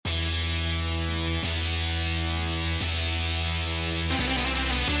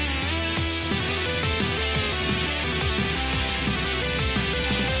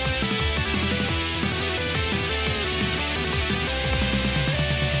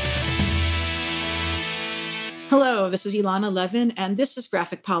this is Ilana Levin, and this is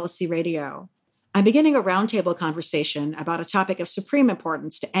Graphic Policy Radio. I'm beginning a roundtable conversation about a topic of supreme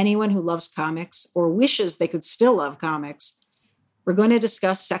importance to anyone who loves comics or wishes they could still love comics. We're going to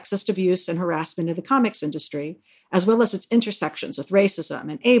discuss sexist abuse and harassment in the comics industry, as well as its intersections with racism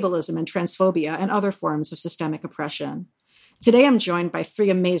and ableism and transphobia and other forms of systemic oppression. Today, I'm joined by three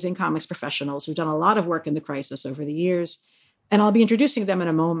amazing comics professionals who've done a lot of work in the crisis over the years, and I'll be introducing them in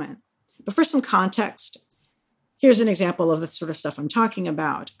a moment. But for some context, here's an example of the sort of stuff I'm talking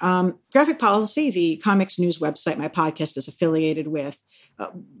about. Graphic Policy, the comics news website my podcast is affiliated with,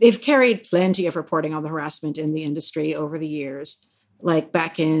 they've carried plenty of reporting on the harassment in the industry over the years. Like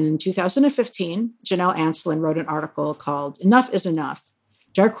back in 2015, Janelle Anslin wrote an article called Enough is Enough,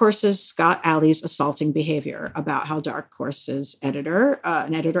 Dark Horse's Scott Alley's Assaulting Behavior, about how Dark Horse's editor,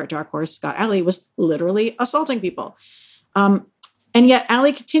 an editor at Dark Horse, Scott Alley, was literally assaulting people. And yet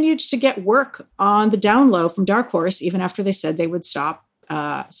Alley continued to get work on the down low from Dark Horse, even after they said they would stop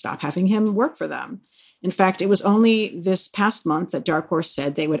having him work for them. In fact, it was only this past month that Dark Horse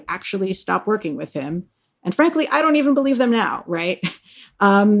said they would actually stop working with him. And frankly, I don't even believe them now, right?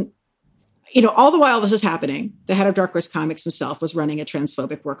 All the while this is happening, the head of Dark Horse Comics himself was running a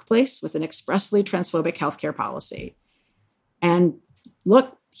transphobic workplace with an expressly transphobic healthcare policy. And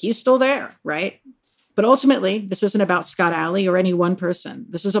look, he's still there, right? But ultimately, this isn't about Scott Alley or any one person.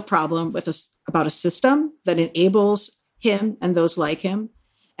 This is a problem about a system that enables him and those like him.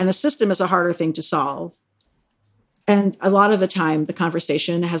 And a system is a harder thing to solve. And a lot of the time, the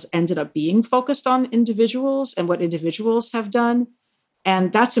conversation has ended up being focused on individuals and what individuals have done.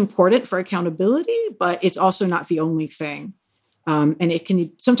 And that's important for accountability, but it's also not the only thing. And it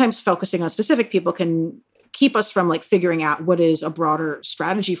can sometimes focusing on specific people can keep us from figuring out what is a broader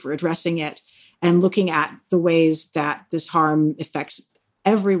strategy for addressing it and looking at the ways that this harm affects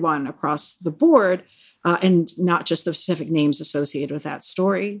everyone across the board and not just the specific names associated with that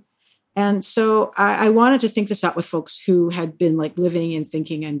story. And so I wanted to think this out with folks who had been living and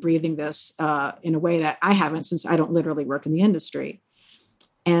thinking and breathing this in a way that I haven't, since I don't literally work in the industry.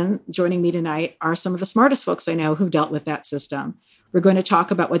 And joining me tonight are some of the smartest folks I know who've dealt with that system. We're going to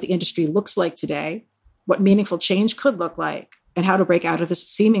talk about what the industry looks like today, what meaningful change could look like, and how to break out of this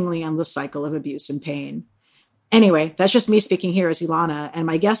seemingly endless cycle of abuse and pain. Anyway, that's just me speaking here as Ilana, and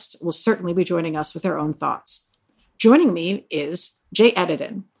my guest will certainly be joining us with their own thoughts. Joining me is Jay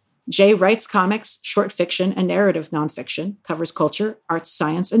Edidin. Jay writes comics, short fiction, and narrative nonfiction, covers culture, arts,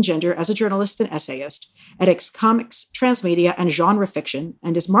 science, and gender as a journalist and essayist, edits comics, transmedia, and genre fiction,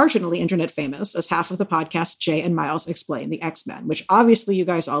 and is marginally internet famous as half of the podcast Jay and Miles Explain the X-Men, which obviously you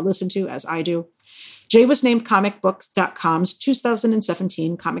guys all listen to, as I do. Jay was named comicbooks.com's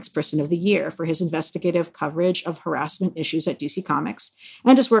 2017 Comics Person of the Year for his investigative coverage of harassment issues at DC Comics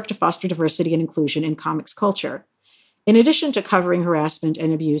and his work to foster diversity and inclusion in comics culture. In addition to covering harassment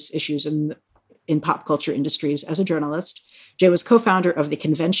and abuse issues in pop culture industries as a journalist, Jay was co-founder of the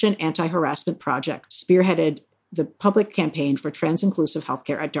Convention Anti-Harassment Project, spearheaded the public campaign for trans-inclusive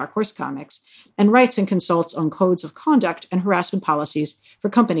healthcare at Dark Horse Comics, and writes and consults on codes of conduct and harassment policies for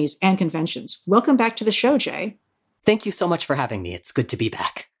companies and conventions. Welcome back to the show, Jay. Thank you so much for having me. It's good to be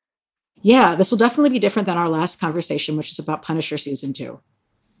back. Yeah, this will definitely be different than our last conversation, which is about Punisher Season 2.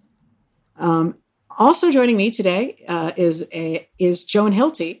 Also joining me today is Joan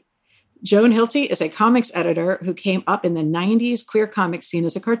Hilty. Joan Hilty is a comics editor who came up in the 90s queer comics scene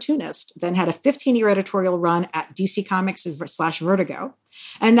as a cartoonist, then had a 15-year editorial run at DC Comics / Vertigo,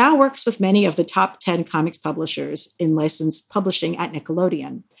 and now works with many of the top 10 comics publishers in licensed publishing at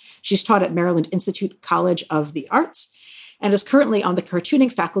Nickelodeon. She's taught at Maryland Institute College of the Arts and is currently on the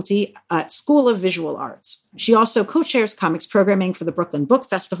cartooning faculty at School of Visual Arts. She also co-chairs comics programming for the Brooklyn Book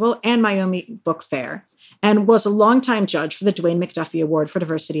Festival and Miami Book Fair, and was a longtime judge for the Dwayne McDuffie Award for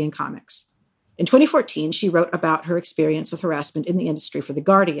Diversity in Comics. In 2014, she wrote about her experience with harassment in the industry for The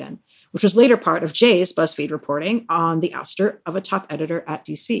Guardian, which was later part of Jay's BuzzFeed reporting on the ouster of a top editor at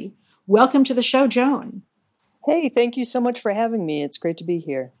DC. Welcome to the show, Joan. Hey, thank you so much for having me. It's great to be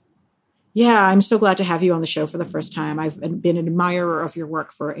here. Yeah, I'm so glad to have you on the show for the first time. I've been an admirer of your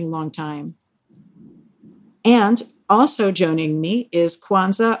work for a long time. And also joining me is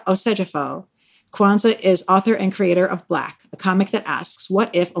Kwanzaa Osejafo. Kwanzaa is author and creator of Black, a comic that asks,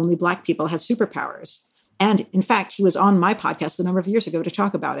 what if only Black people had superpowers? And in fact, he was on my podcast a number of years ago to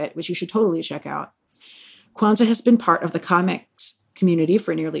talk about it, which you should totally check out. Kwanzaa has been part of the comics community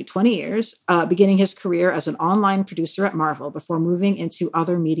for nearly 20 years, beginning his career as an online producer at Marvel before moving into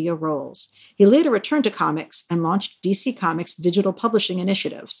other media roles. He later returned to comics and launched DC Comics digital publishing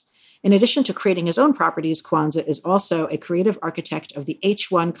initiatives. In addition to creating his own properties, Kwanzaa is also a creative architect of the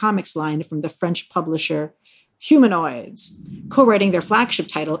H1 comics line from the French publisher Humanoids, co-writing their flagship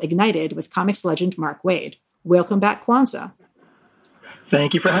title, Ignited, with comics legend Mark Waid. Welcome back, Kwanzaa.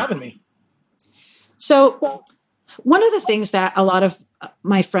 Thank you for having me. So one of the things that a lot of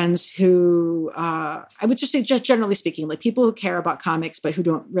my friends who, I would just say, just generally speaking, like people who care about comics but who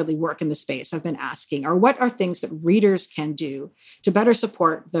don't really work in the space, have been asking are what are things that readers can do to better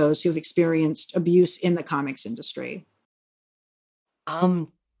support those who've experienced abuse in the comics industry? God,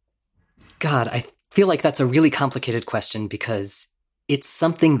 I feel like that's a really complicated question because it's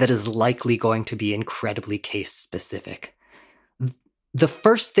something that is likely going to be incredibly case specific. The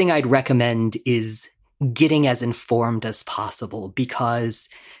first thing I'd recommend is getting as informed as possible, because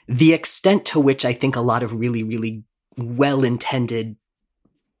the extent to which I think a lot of really, really well-intended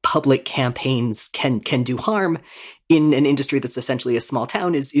public campaigns can do harm in an industry that's essentially a small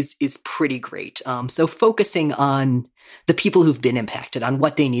town is pretty great. So focusing on the people who've been impacted, on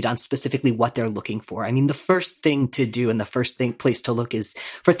what they need, on specifically what they're looking for. I mean, the first thing to do and the first place to look is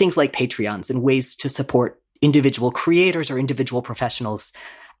for things like Patreons and ways to support individual creators or individual professionals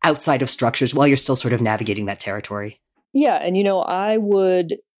outside of structures while you're still sort of navigating that territory. Yeah, and I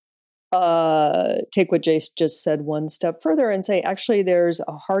would take what Jace just said one step further and say, actually, there's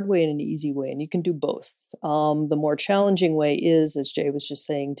a hard way and an easy way, and you can do both. The more challenging way is, as Jay was just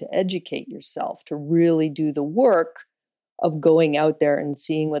saying, to educate yourself, to really do the work of going out there and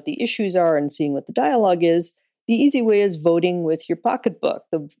seeing what the issues are and seeing what the dialogue is. The easy way is voting with your pocketbook.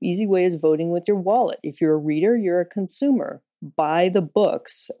 The easy way is voting with your wallet. If you're a reader, you're a consumer. Buy the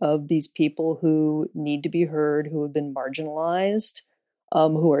books of these people who need to be heard, who have been marginalized,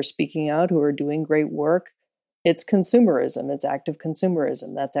 who are speaking out, who are doing great work. It's consumerism. It's active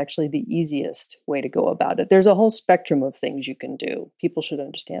consumerism. That's actually the easiest way to go about it. There's a whole spectrum of things you can do. People should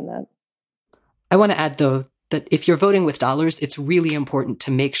understand that. I want to add, though, that if you're voting with dollars, it's really important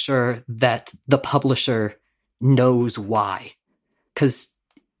to make sure that the publisher knows why. Because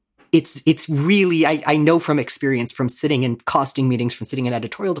it's really, I know from experience, from sitting in costing meetings, from sitting in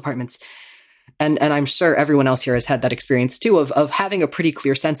editorial departments, and I'm sure everyone else here has had that experience too, of having a pretty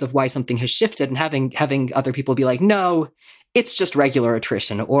clear sense of why something has shifted and having other people be like, no, it's just regular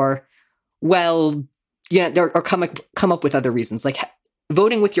attrition, or, well, yeah, or come up with other reasons. Like,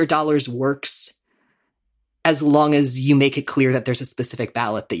 voting with your dollars works as long as you make it clear that there's a specific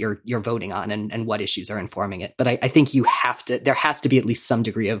ballot that you're voting on and what issues are informing it. But I think there has to be at least some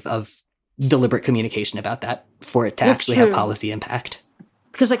degree of deliberate communication about that for it to actually have policy impact.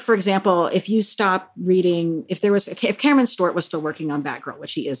 Because, like, for example, if you stop reading, if Cameron Stewart was still working on Batgirl,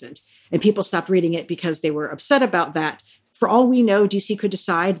 which he isn't, and people stopped reading it because they were upset about that, for all we know, DC could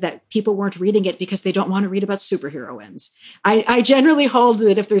decide that people weren't reading it because they don't want to read about superhero wins. I generally hold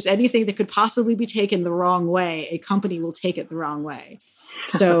that if there's anything that could possibly be taken the wrong way, a company will take it the wrong way.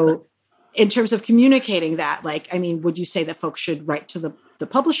 So in terms of communicating that, like, I mean, would you say that folks should write to the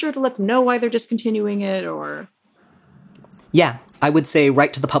publisher to let them know why they're discontinuing it, or? Yeah, I would say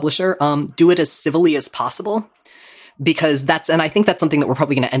write to the publisher. Do it as civilly as possible. Because and I think that's something that we're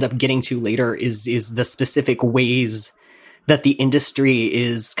probably going to end up getting to later is the specific ways that the industry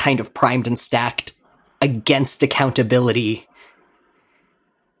is kind of primed and stacked against accountability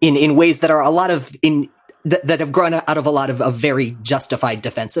in ways that are a lot of that have grown out of a lot of very justified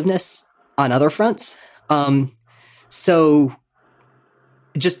defensiveness on other fronts. So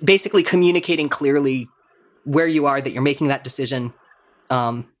just basically communicating clearly where you are, that you're making that decision,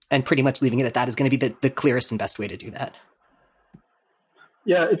 and pretty much leaving it at that is going to be the clearest and best way to do that.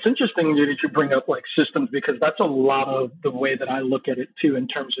 Yeah, it's interesting that you bring up like systems, because that's a lot of the way that I look at it too, in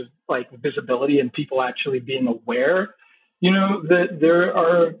terms of like visibility and people actually being aware, that there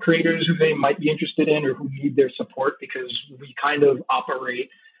are creators who they might be interested in or who need their support, because we kind of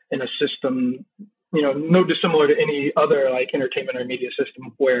operate in a system, no dissimilar to any other like entertainment or media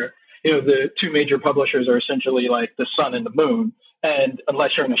system where, the two major publishers are essentially like the sun and the moon. And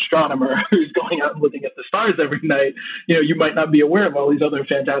unless you're an astronomer who's going out and looking at the stars every night, you might not be aware of all these other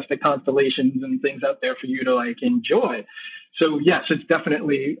fantastic constellations and things out there for you to like enjoy. So yes, it's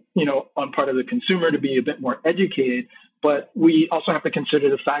definitely, on part of the consumer to be a bit more educated, but we also have to consider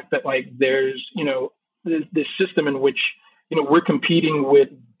the fact that like there's, this system in which, we're competing with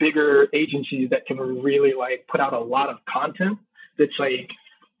bigger agencies that can really like put out a lot of content that's like,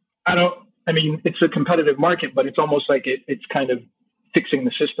 it's a competitive market, but it's almost like it's kind of fixing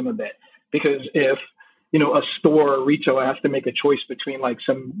the system a bit, because if, a store or retailer has to make a choice between like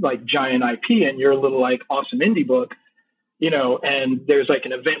some like giant IP and your little like awesome indie book, and there's like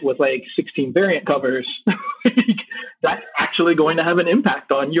an event with like 16 variant covers, that's actually going to have an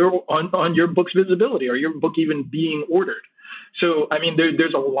impact on your book's visibility or your book even being ordered. So, I mean,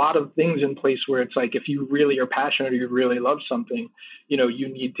 there's a lot of things in place where it's like, if you really are passionate or you really love something, you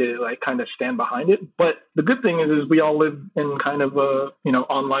need to like kind of stand behind it. But the good thing is we all live in kind of a,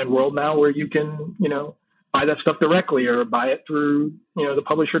 online world now where you can, buy that stuff directly or buy it through, the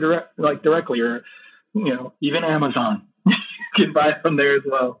publisher directly, or, even Amazon. You can buy it from there as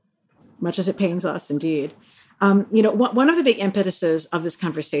well. Much as it pains us, indeed. One of the big impetuses of this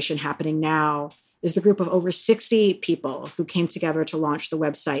conversation happening now is the group of over 60 people who came together to launch the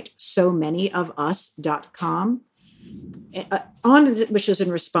website SoManyOfUs.com, which was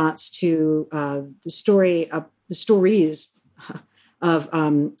in response to the stories of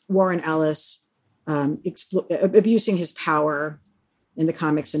Warren Ellis abusing his power in the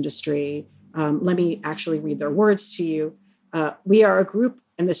comics industry. Let me actually read their words to you. We are a group,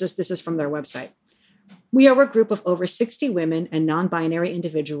 and this is from their website. We are a group of over 60 women and non-binary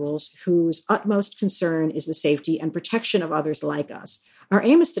individuals whose utmost concern is the safety and protection of others like us. Our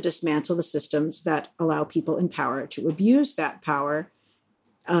aim is to dismantle the systems that allow people in power to abuse that power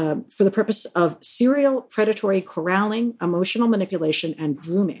for the purpose of serial predatory corralling, emotional manipulation, and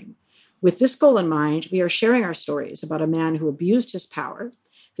grooming. With this goal in mind, we are sharing our stories about a man who abused his power.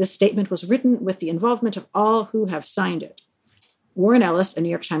 This statement was written with the involvement of all who have signed it. Warren Ellis, a New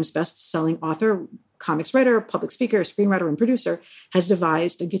York Times best-selling author, comics writer, public speaker, screenwriter, and producer, has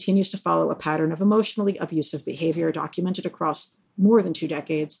devised and continues to follow a pattern of emotionally abusive behavior documented across more than 2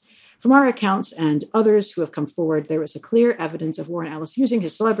 decades. From our accounts and others who have come forward, there is a clear evidence of Warren Ellis using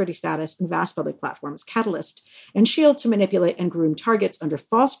his celebrity status and vast public platform as catalyst and shield to manipulate and groom targets under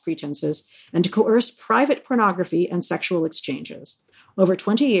false pretenses and to coerce private pornography and sexual exchanges. Over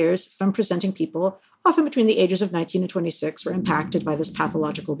 20 years, femme-presenting people, often between the ages of 19 and 26, were impacted by this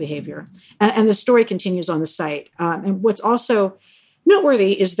pathological behavior. And the story continues on the site. And what's also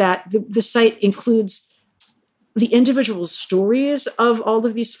noteworthy is that the site includes the individual stories of all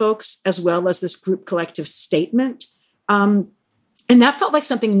of these folks, as well as this group collective statement. And that felt like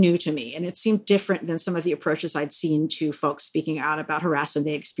something new to me. And it seemed different than some of the approaches I'd seen to folks speaking out about harassment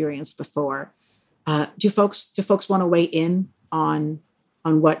they experienced before. Do folks want to weigh in on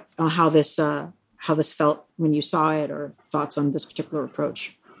how this felt when you saw it, or thoughts on this particular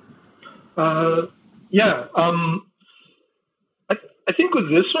approach? Yeah. I think with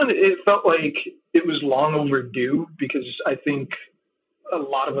this one, it felt like it was long overdue, because I think a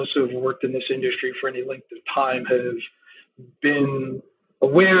lot of us who have worked in this industry for any length of time have been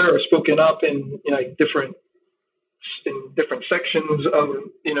aware or spoken up in different sections of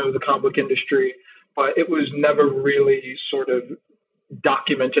the comic book industry, but it was never really sort of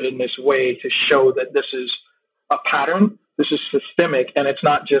documented in this way to show that this is a pattern, this is systemic, and it's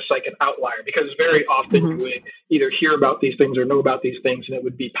not just like an outlier, because very often you would either hear about these things or know about these things, and it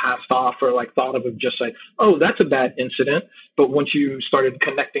would be passed off or like thought of just like, oh, that's a bad incident. But once you started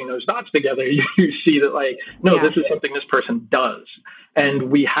connecting those dots together, you see that like, no, this is something this person does.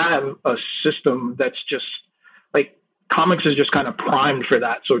 And we have a system that's just like, comics is just kind of primed for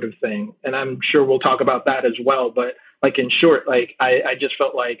that sort of thing. And I'm sure we'll talk about that as well. But like, in short, like I just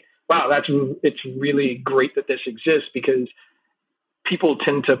felt like, wow, it's really great that this exists, because people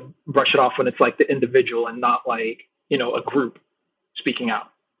tend to brush it off when it's like the individual and not like, a group speaking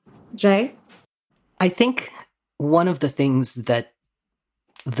out. Jay? I think one of the things that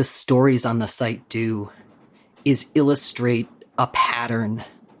the stories on the site do is illustrate a pattern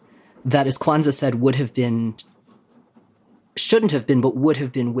that, as Kwanzaa said, shouldn't have been, but would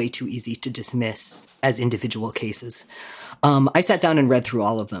have been way too easy to dismiss as individual cases. I sat down and read through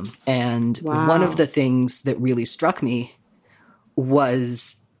all of them. And one of the things that really struck me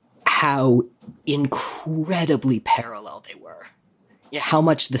was how incredibly parallel they were. How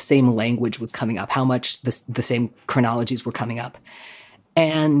much the same language was coming up, how much the same chronologies were coming up.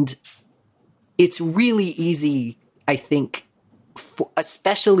 And it's really easy, I think,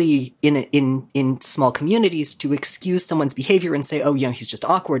 especially in small communities, to excuse someone's behavior and say, oh, he's just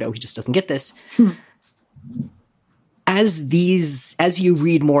awkward. Oh, he just doesn't get this. As you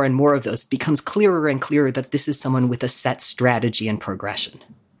read more and more of those, it becomes clearer and clearer that this is someone with a set strategy and progression.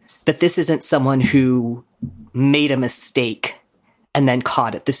 That this isn't someone who made a mistake and then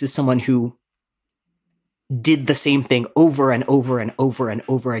caught it. This is someone who did the same thing over and over and over and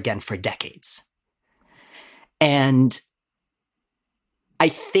over again for decades. And I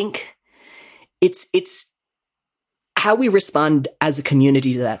think it's how we respond as a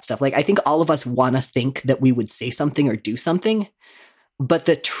community to that stuff. Like, I think all of us want to think that we would say something or do something. But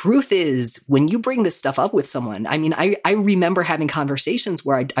the truth is, when you bring this stuff up with someone, I mean, I remember having conversations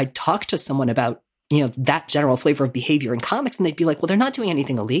where I'd talk to someone about, that general flavor of behavior in comics, and they'd be like, well, they're not doing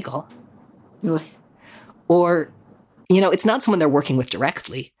anything illegal. Or, it's not someone they're working with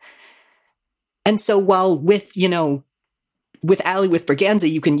directly. And so while with Ali, with Berganza,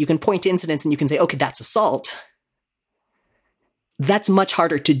 you can point to incidents and you can say, okay, that's assault. That's much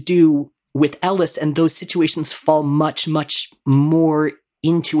harder to do with Ellis, and those situations fall much, much more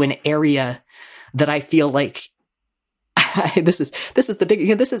into an area that I feel like this is the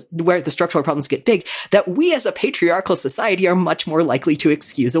big, this is where the structural problems get big, that we as a patriarchal society are much more likely to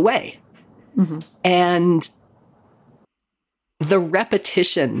excuse away. Mm-hmm. And the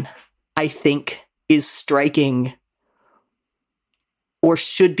repetition, I think, is striking, or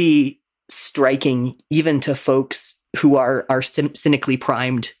should be striking, even to folks who are cynically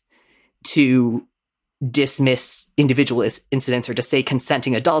primed to dismiss individual incidents or to say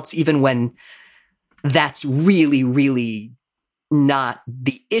consenting adults, even when that's really, really not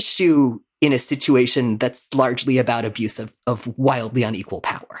the issue in a situation that's largely about abuse of wildly unequal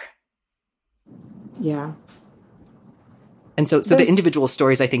power. Yeah. And so the individual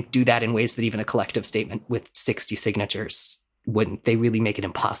stories, I think, do that in ways that even a collective statement with 60 signatures wouldn't. They really make it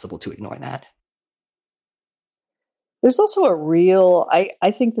impossible to ignore that. There's also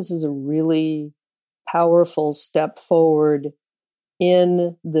I think this is a really powerful step forward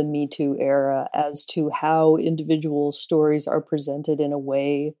in the Me Too era as to how individual stories are presented in a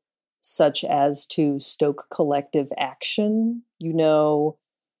way such as to stoke collective action.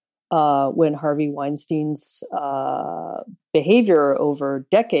 When Harvey Weinstein's behavior over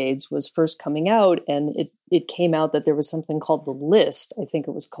decades was first coming out, and it came out that there was something called the list, I think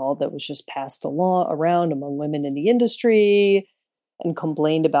it was called, that was just passed around among women in the industry and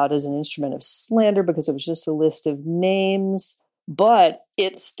complained about as an instrument of slander because it was just a list of names. But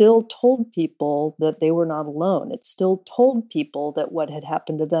it still told people that they were not alone. It still told people that what had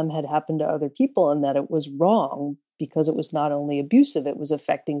happened to them had happened to other people, and that it was wrong because it was not only abusive, it was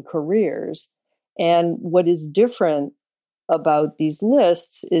affecting careers. And what is different about these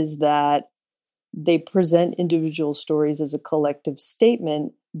lists is that they present individual stories as a collective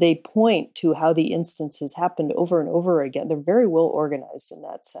statement. They point to how the instances happened over and over again. They're very well organized in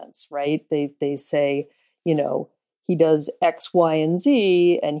that sense, right? They say, he does X, Y, and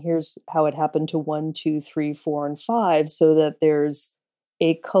Z, and here's how it happened to 1, 2, 3, 4, and 5, so that there's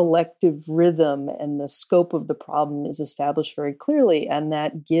a collective rhythm and the scope of the problem is established very clearly. And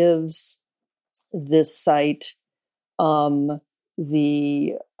that gives this site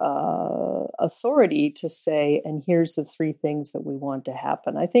the authority to say, and here's the 3 things that we want to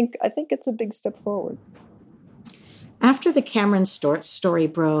happen. I think it's a big step forward. After the Cameron story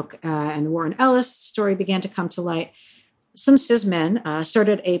broke and Warren Ellis story began to come to light, some cis men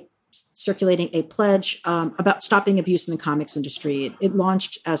started circulating a pledge about stopping abuse in the comics industry. It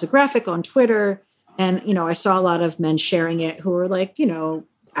launched as a graphic on Twitter. And, I saw a lot of men sharing it who were like,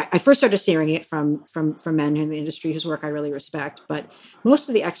 I first started seeing it from men in the industry whose work I really respect. But most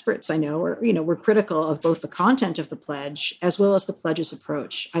of the experts I know were critical of both the content of the pledge as well as the pledge's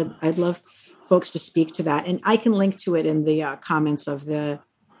approach. I'd love folks to speak to that. And I can link to it in the comments of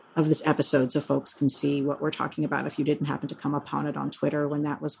this episode so folks can see what we're talking about if you didn't happen to come upon it on Twitter when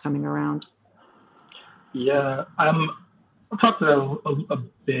that was coming around. Yeah, I'll talk to that a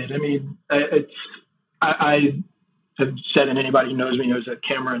bit. I mean, I have said, and anybody who knows me knows that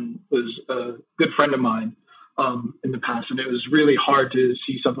Cameron was a good friend of mine in the past, and it was really hard to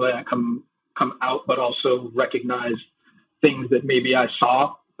see something like that come out, but also recognize things that maybe I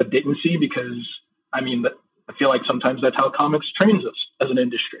saw but didn't see, because I feel like sometimes that's how comics trains us as an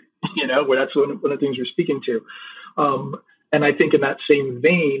industry, where that's one of the things we're speaking to. And I think in that same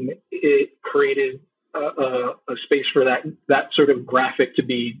vein, it created a space for that sort of graphic to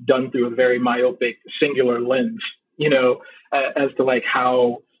be done through a very myopic, singular lens, as to like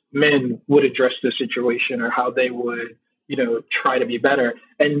how men would address the situation or how they would, try to be better.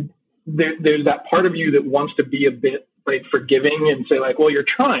 And there's that part of you that wants to be a bit like forgiving and say like, well, you're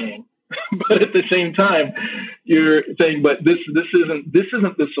trying, but at the same time, you're saying, but this isn't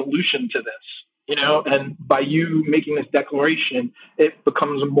the solution to this, and by you making this declaration, it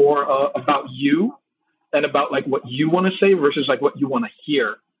becomes more about you and about like what you want to say versus like what you want to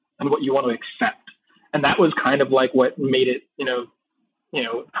hear and what you want to accept. And that was kind of like what made it,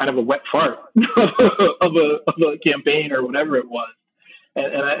 kind of a wet fart of a campaign or whatever it was.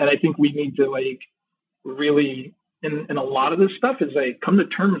 And I think we need to like really, in a lot of this stuff, is like come to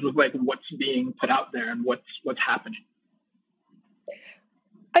terms with like what's being put out there and what's happening.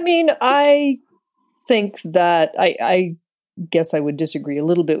 I mean, I think that I guess I would disagree a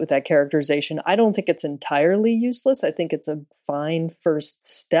little bit with that characterization. I don't think it's entirely useless. I think it's a fine first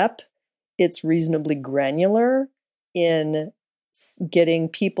step. It's reasonably granular in getting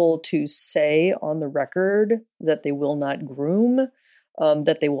people to say on the record that they will not groom,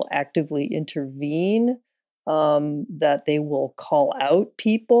 that they will actively intervene, that they will call out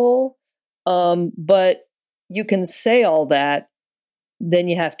people. But you can say all that, then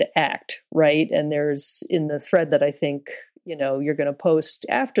you have to act, right? And there's, in the thread that I think, you're going to post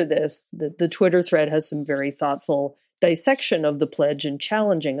after this, the Twitter thread has some very thoughtful dissection of the pledge and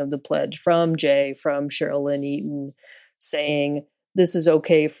challenging of the pledge from Jay, from Cheryl Lynn Eaton, saying this is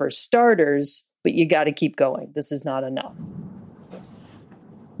okay for starters, but you got to keep going. This is not enough.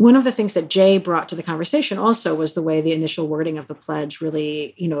 One of the things that Jay brought to the conversation also was the way the initial wording of the pledge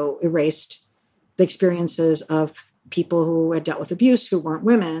really, erased the experiences of people who had dealt with abuse who weren't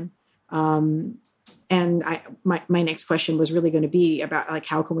women. And my next question was really going to be about, like,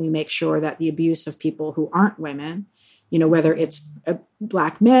 how can we make sure that the abuse of people who aren't women, whether it's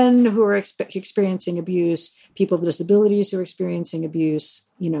Black men who are experiencing abuse, people with disabilities who are experiencing abuse,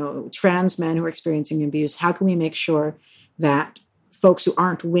 trans men who are experiencing abuse, how can we make sure that folks who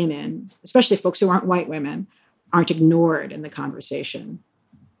aren't women, especially folks who aren't white women, aren't ignored in the conversation?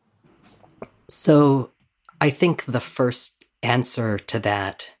 So I think the first answer to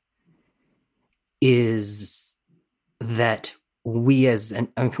that is that we as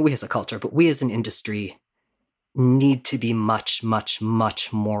a culture, but we as an industry need to be much, much,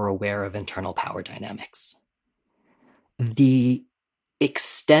 much more aware of internal power dynamics. The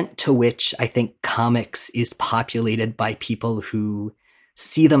extent to which I think comics is populated by people who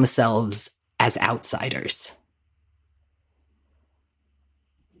see themselves as outsiders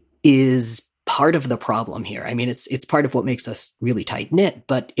is part of the problem here. I mean, it's part of what makes us really tight-knit,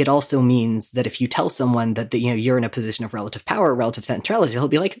 but it also means that if you tell someone that you're in a position of relative power, relative centrality, he'll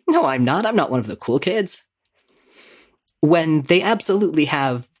be like, no, I'm not. I'm not one of the cool kids. When they absolutely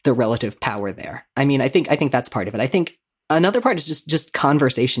have the relative power there. I mean, I think that's part of it. I think another part is just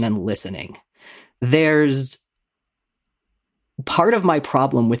conversation and listening. There's part of my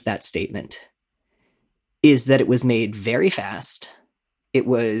problem with that statement is that it was made very fast.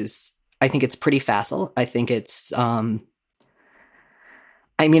 I think it's pretty facile. I think it's, I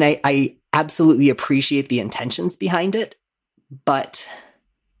absolutely appreciate the intentions behind it, but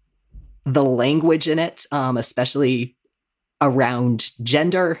the language in it, especially around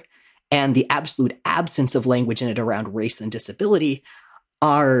gender and the absolute absence of language in it around race and disability,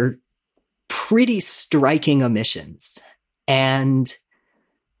 are pretty striking omissions. And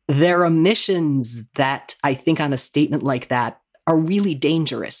they're omissions that I think on a statement like that are really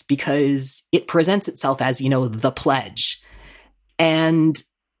dangerous because it presents itself as, the pledge. And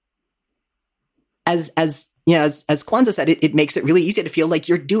as Kwanzaa said, it makes it really easy to feel like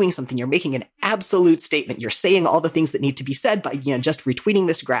you're doing something. You're making an absolute statement. You're saying all the things that need to be said by, just retweeting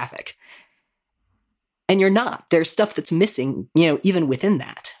this graphic. And you're not. There's stuff that's missing, even within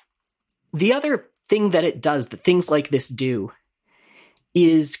that. The other thing that it does, that things like this do,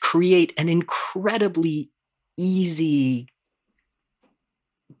 is create an incredibly easy,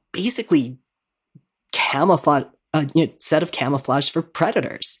 basically camouflage, set of camouflage for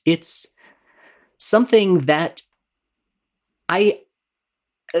predators. It's something that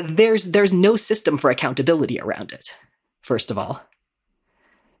there's no system for accountability around it, first of all.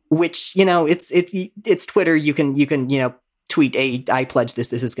 Which, it's Twitter. You can tweet I pledge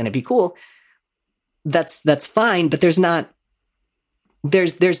this is going to be cool. That's fine, but there's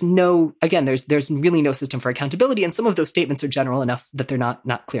really no system for accountability, and some of those statements are general enough that they're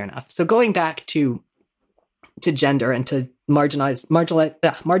not clear enough. So going back to gender and to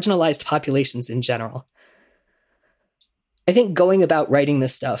marginalized populations in general, I think going about writing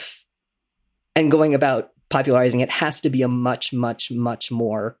this stuff and going about popularizing it has to be a much, much, much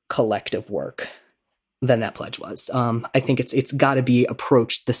more collective work than that pledge was. I think it's got to be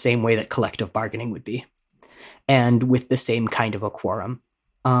approached the same way that collective bargaining would be, and with the same kind of a quorum.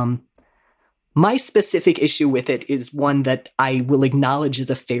 My specific issue with it is one that I will acknowledge is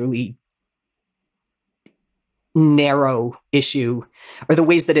a fairly narrow issue, or the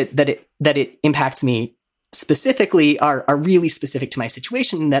ways that it impacts me specifically are really specific to my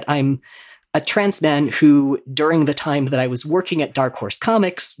situation, that I'm a trans man who, during the time that I was working at Dark Horse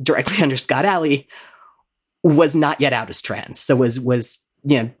Comics, directly under Scott Alley, was not yet out as trans. So was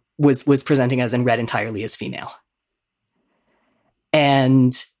presenting as and read entirely as female.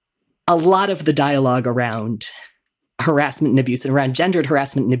 And a lot of the dialogue around harassment and abuse, and around gendered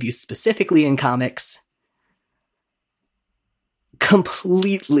harassment and abuse specifically in comics,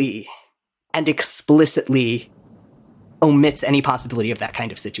 completely and explicitly omits any possibility of that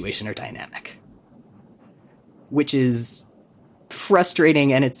kind of situation or dynamic, which is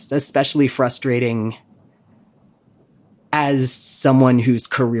frustrating. And it's especially frustrating as someone whose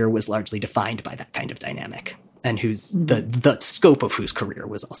career was largely defined by that kind of dynamic, and whose the scope of whose career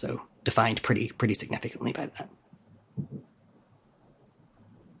was also defined pretty significantly by that.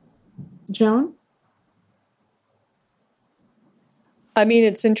 Joan? I mean,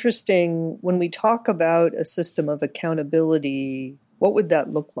 it's interesting when we talk about a system of accountability, what would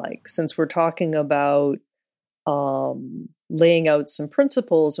that look like? Since we're talking about laying out some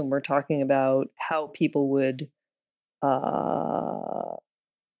principles, and we're talking about how people would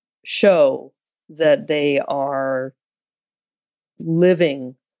show that they are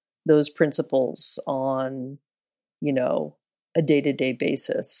living those principles on, a day-to-day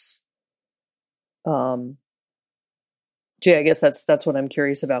basis. Jay, I guess that's what I'm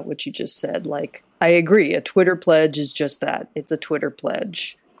curious about, what you just said. Like, I agree. A Twitter pledge is just that. It's a Twitter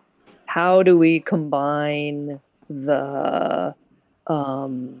pledge. How do we combine the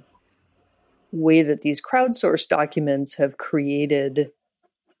way that these crowdsourced documents have created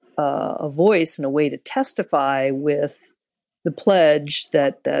a voice and a way to testify with the pledge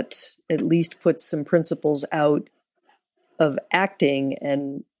that at least puts some principles out of acting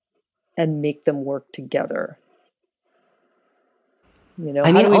and make them work together?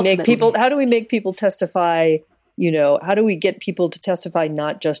 How do we make people testify? How do we get people to testify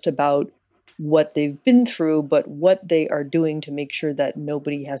not just about what they've been through, but what they are doing to make sure that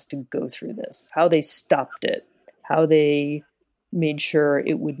nobody has to go through this, how they stopped it, how they made sure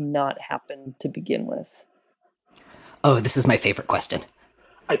it would not happen to begin with? Oh, this is my favorite question.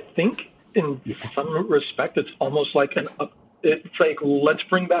 I think in some respect, it's almost like it's like, let's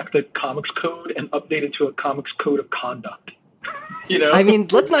bring back the comics code and update it to a comics code of conduct. I mean,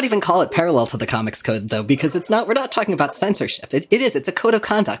 let's not even call it parallel to the comics code, though, because we're not talking about censorship. It's a code of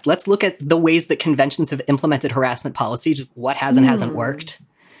conduct. Let's look at the ways that conventions have implemented harassment policies, what has and hasn't worked.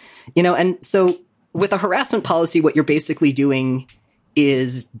 And so with a harassment policy, what you're basically doing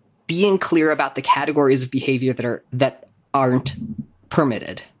is being clear about the categories of behavior that aren't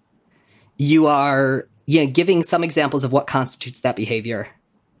permitted. You are giving some examples of what constitutes that behavior.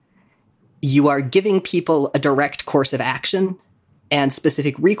 You are giving people a direct course of action and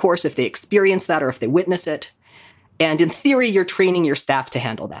specific recourse if they experience that or if they witness it. And in theory, you're training your staff to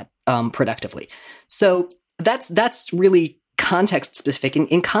handle that productively. So that's really context specific.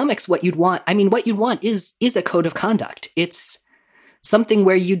 In comics, what you'd want is a code of conduct. It's something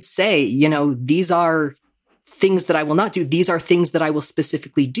where you'd say, these are things that I will not do. These are things that I will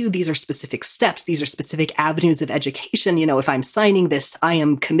specifically do. These are specific steps. These are specific avenues of education. If I'm signing this, I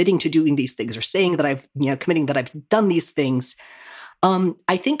am committing to doing these things, or saying that committing that I've done these things.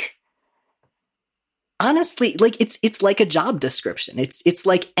 I think, honestly, like it's like a job description. It's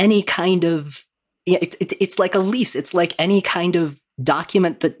like any kind of, it's like a lease. It's like any kind of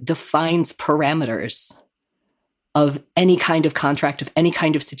document that defines parameters of any kind of contract, of any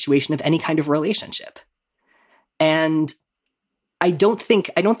kind of situation, of any kind of relationship. And I don't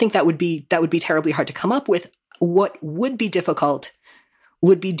think that would be terribly hard to come up with. What would be difficult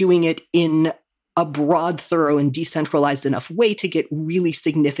would be doing it in a broad, thorough, and decentralized enough way to get really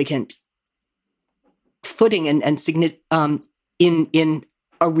significant footing and in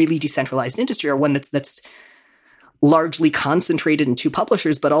a really decentralized industry, or one that's largely concentrated in two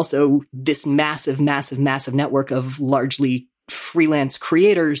publishers, but also this massive network of largely freelance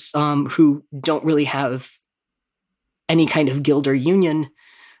creators who don't really have any kind of guild or union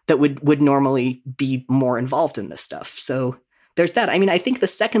that would normally be more involved in this stuff. So there's that. I mean, I think the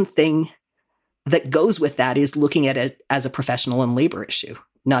second thing that goes with that is looking at it as a professional and labor issue,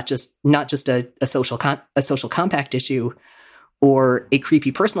 not just a social compact issue or a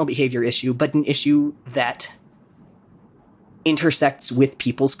creepy personal behavior issue, but an issue that intersects with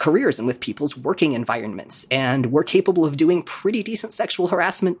people's careers and with people's working environments. And we're capable of doing pretty decent sexual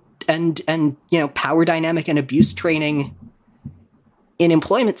harassment and power dynamic and abuse training in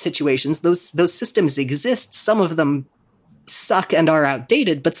employment situations. Those systems exist. Some of them suck and are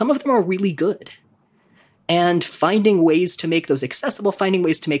outdated, but some of them are really good. And finding ways to make those accessible, finding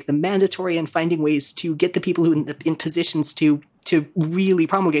ways to make them mandatory, and finding ways to get the people who in positions to really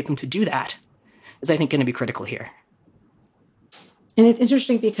promulgate them to do that is, I think, going to be critical here. And it's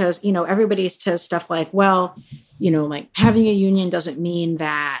interesting because, everybody says stuff like, well, like having a union doesn't mean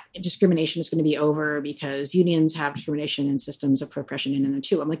that discrimination is going to be over, because unions have discrimination and systems of repression in them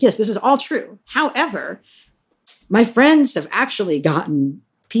too. I'm like, yes, this is all true. However, my friends have actually gotten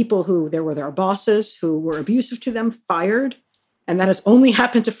people who were their bosses who were abusive to them fired. And that has only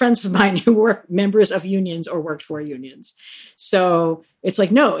happened to friends of mine who were members of unions or worked for unions. So it's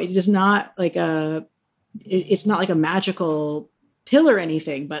like, no, it is not like it's not like a magical pill or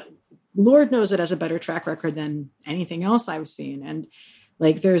anything, but Lord knows it has a better track record than anything else I've seen. And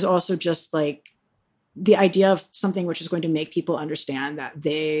like, there's also just like the idea of something which is going to make people understand that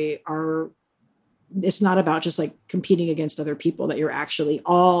it's not about just like competing against other people, that you're actually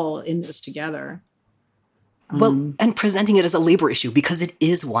all in this together. Well, and presenting it as a labor issue, because it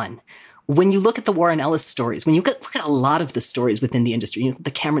is one. When you look at the Warren Ellis stories, when you look at a lot of the stories within the industry, the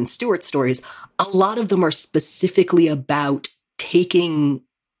Cameron Stewart stories, a lot of them are specifically about taking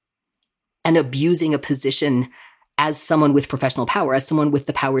and abusing a position as someone with professional power, as someone with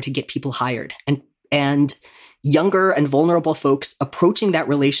the power to get people hired. And younger and vulnerable folks approaching that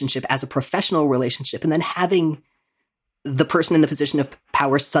relationship as a professional relationship, and then having the person in the position of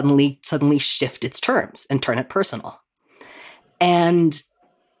power suddenly shift its terms and turn it personal. And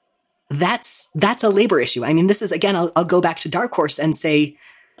that's a labor issue. I mean, this is, again, I'll go back to Dark Horse and say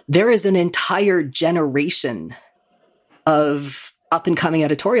there is an entire generation of up and coming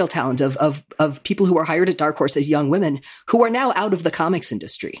editorial talent of people who are hired at Dark Horse as young women who are now out of the comics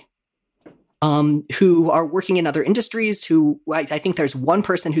industry, who are working in other industries, who I think there's one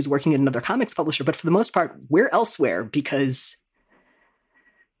person who's working at another comics publisher, but for the most part, we're elsewhere because,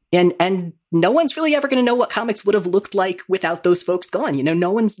 and no one's really ever going to know what comics would have looked like without those folks gone. You know,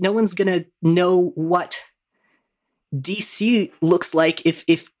 no one's going to know what DC looks like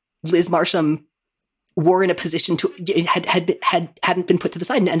if Liz Marsham were in a position to hadn't been put to the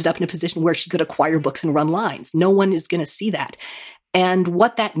side and ended up in a position where she could acquire books and run lines. No one is going to see that. And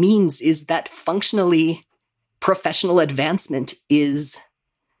what that means is that functionally professional advancement is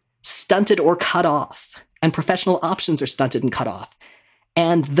stunted or cut off, and professional options are stunted and cut off.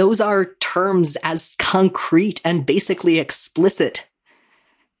 And those are terms as concrete and basically explicit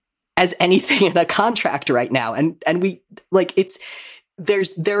as anything in a contract right now. And we like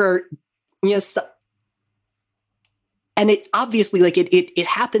there are, you know, and it obviously, like, it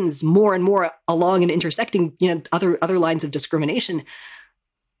happens more and more along and intersecting, you know, other lines of discrimination.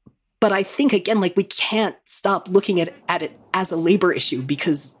 But I think, again, like, we can't stop looking at it as a labor issue,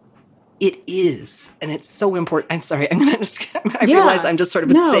 because it is, and it's so important. I'm sorry, I realize I'm just sort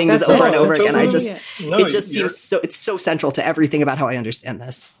of saying this over and over again. It's so central to everything about how I understand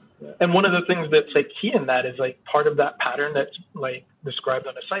this. And one of the things that's like key in that is like part of that pattern that's like described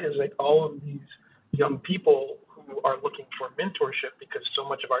on the site is like all of these young people who are looking for mentorship, because so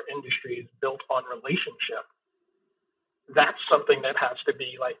much of our industry is built on relationship. That's something that has to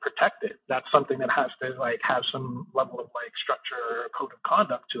be like protected. That's something that has to like have some level of like structure or code of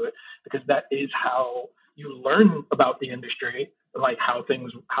conduct to it, because that is how you learn about the industry, like how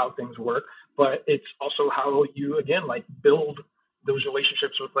things work. But it's also how you, again, like build those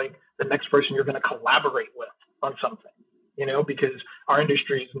relationships with like the next person you're going to collaborate with on something, you know, because our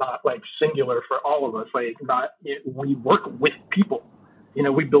industry is not like singular for all of us. Like we work with people, you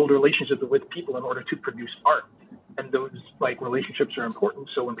know, we build relationships with people in order to produce art. And those like relationships are important.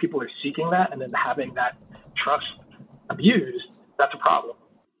 So when people are seeking that and then having that trust abused, that's a problem.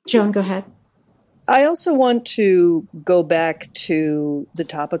 Joan, go ahead. I also want to go back to the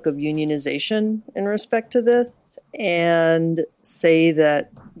topic of unionization in respect to this and say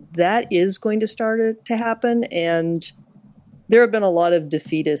that is going to start to happen. And there have been a lot of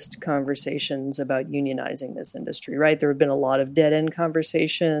defeatist conversations about unionizing this industry, right? There have been a lot of dead-end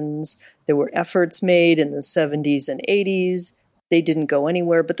conversations. There were efforts made in the 70s and 80s. They didn't go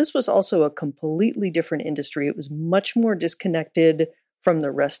anywhere. But this was also a completely different industry. It was much more disconnected from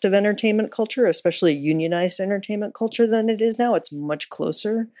the rest of entertainment culture, especially unionized entertainment culture, than it is now. It's much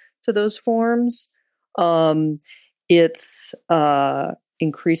closer to those forms. It's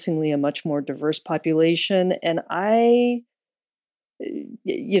increasingly a much more diverse population. And as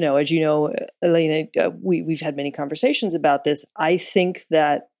you know, Elena, we've had many conversations about this. I think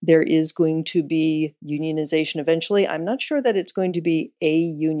that there is going to be unionization eventually. I'm not sure that it's going to be a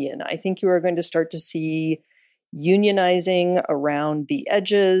union. I think you are going to start to see unionizing around the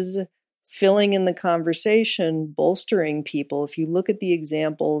edges, filling in the conversation, bolstering people. If you look at the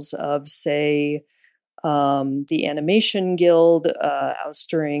examples of, say, the Animation Guild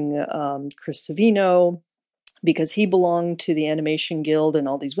ousting Chris Savino, because he belonged to the Animation Guild and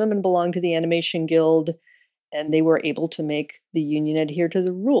all these women belonged to the Animation Guild, and they were able to make the union adhere to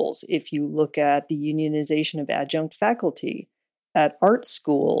the rules. If you look at the unionization of adjunct faculty at art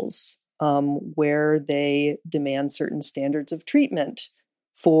schools, where they demand certain standards of treatment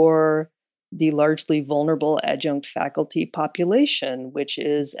for the largely vulnerable adjunct faculty population, which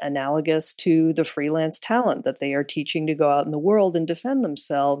is analogous to the freelance talent that they are teaching to go out in the world and defend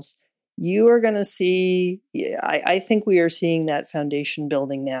themselves, you are going to see, I think we are seeing that foundation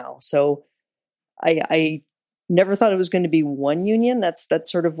building now. So I never thought it was going to be one union. That's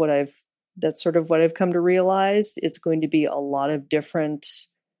sort of what I've That's sort of what I've come to realize. It's going to be a lot of different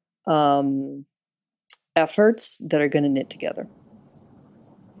efforts that are going to knit together.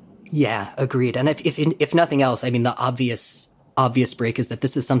 Yeah, agreed. And if nothing else, I mean, the obvious break is that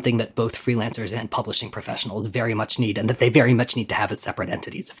this is something that both freelancers and publishing professionals very much need, and that they very much need to have as separate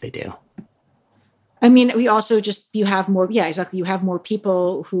entities if they do. I mean, we also you have more, yeah, exactly. You have more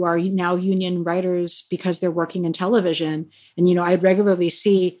people who are now union writers because they're working in television. And, I'd regularly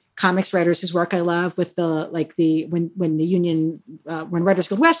see comics writers whose work I love with when the union, when Writers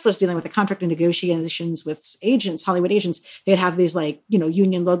Guild West was dealing with the contract negotiations with agents, Hollywood agents, they'd have these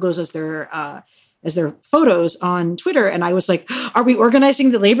union logos as their photos on Twitter. And I was like, are we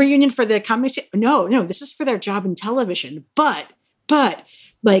organizing the labor union for the comics? No, this is for their job in television. But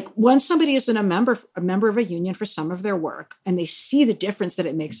once somebody is a member of a union for some of their work and they see the difference that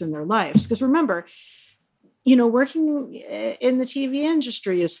it makes in their lives, because remember, working in the TV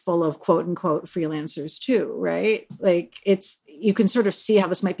industry is full of quote unquote freelancers too, right? You can sort of see how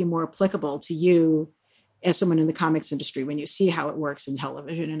this might be more applicable to you as someone in the comics industry when you see how it works in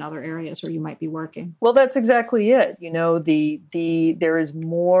television and other areas where you might be working. Well, that's exactly it. There is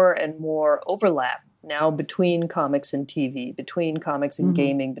more and more overlap now between comics and TV, between comics and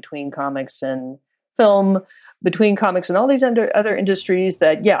gaming, between comics and film, between comics and all these other industries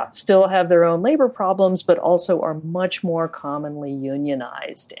that, still have their own labor problems, but also are much more commonly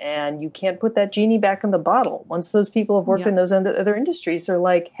unionized. And you can't put that genie back in the bottle. Once those people have worked in those other industries, they're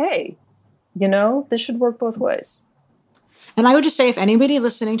like, hey, this should work both ways. And I would just say, if anybody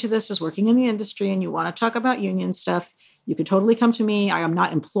listening to this is working in the industry and you want to talk about union stuff, you could totally come to me. I am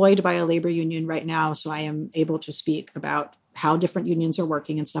not employed by a labor union right now, so I am able to speak about how different unions are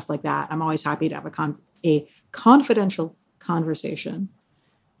working and stuff like that. I'm always happy to have a confidential conversation.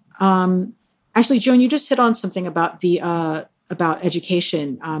 Actually, Joan, you just hit on something about about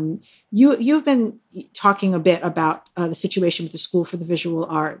education. You've been talking a bit about the situation with the School for the Visual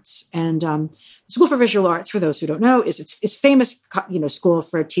Arts, and the School for Visual Arts, for those who don't know, is it's famous school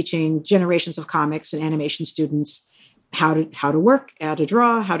for teaching generations of comics and animation students how to work, how to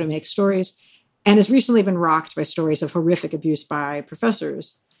draw, how to make stories, and has recently been rocked by stories of horrific abuse by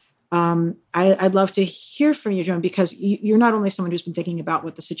professors. I'd love to hear from you, Joan, because you're not only someone who's been thinking about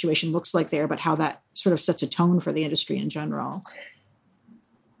what the situation looks like there, but how that sort of sets a tone for the industry in general.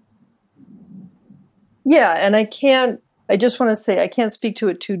 Yeah, and I just want to say I can't speak to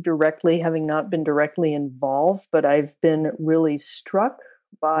it too directly, having not been directly involved, but I've been really struck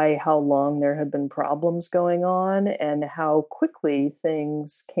by how long there have been problems going on and how quickly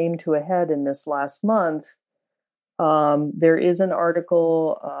things came to a head in this last month. There is an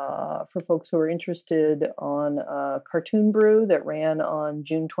article for folks who are interested on Cartoon Brew that ran on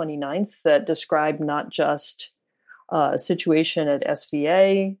June 29th that described not just a situation at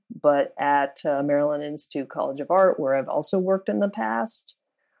SVA, but at Maryland Institute College of Art, where I've also worked in the past,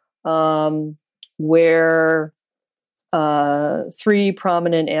 where three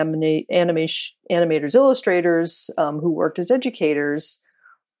prominent animators, illustrators who worked as educators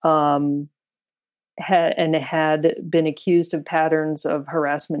had been accused of patterns of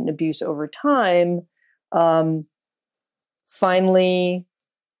harassment and abuse over time, finally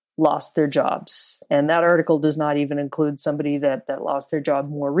lost their jobs. And that article does not even include somebody that lost their job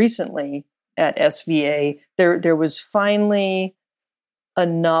more recently at SVA. There was finally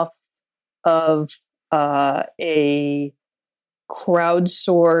enough of a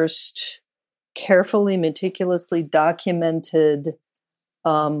crowdsourced, carefully, meticulously documented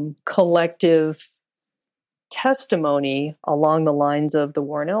collective testimony along the lines of the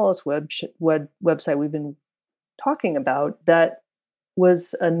Warren Ellis website we've been talking about that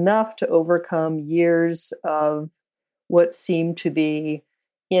was enough to overcome years of what seemed to be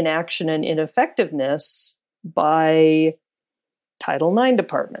inaction and ineffectiveness by Title IX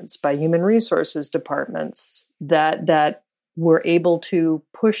departments, by human resources departments that were able to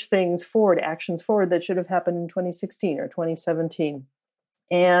push things forward, actions forward that should have happened in 2016 or 2017.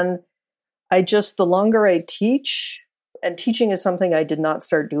 And the longer I teach, and teaching is something I did not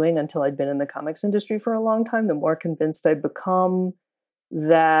start doing until I'd been in the comics industry for a long time, the more convinced I've become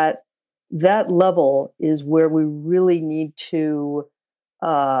that level is where we really need to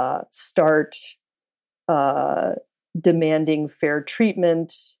start demanding fair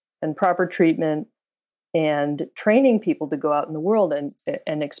treatment and proper treatment and training people to go out in the world and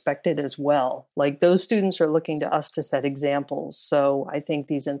expect it as well. Like, those students are looking to us to set examples. So I think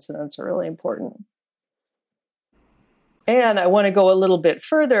these incidents are really important. And I want to go a little bit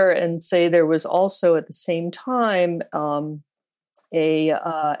further and say there was also at the same time a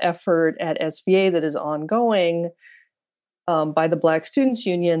effort at SVA that is ongoing by the Black Students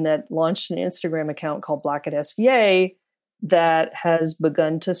Union that launched an Instagram account called Black at SVA that has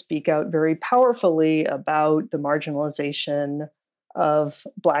begun to speak out very powerfully about the marginalization of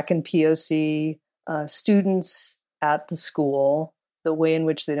Black and POC students at the school, the way in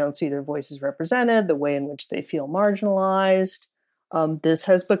which they don't see their voices represented, the way in which they feel marginalized. This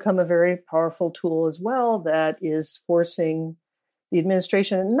has become a very powerful tool as well that is forcing the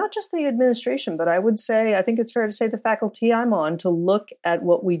administration, and not just the administration, but I think it's fair to say the faculty I'm on, to look at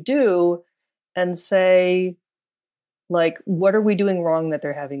what we do and say, like, what are we doing wrong that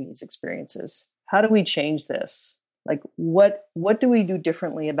they're having these experiences? How do we change this? Like, what do we do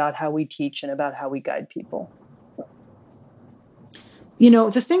differently about how we teach and about how we guide people?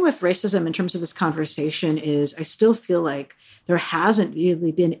 The thing with racism in terms of this conversation is I still feel like there hasn't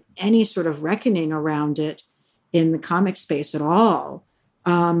really been any sort of reckoning around it in the comic space at all.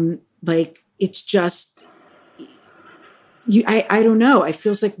 It's just, I don't know. It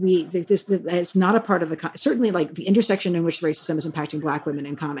feels like it's not a part of certainly like the intersection in which racism is impacting Black women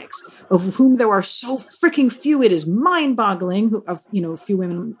in comics, of whom there are so freaking few. It is mind boggling few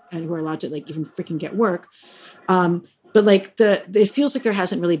women who are allowed to like even freaking get work. But like it feels like there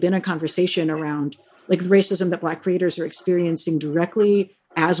hasn't really been a conversation around like the racism that Black creators are experiencing directly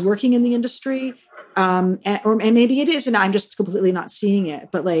as working in the industry. And maybe it is, and I'm just completely not seeing it.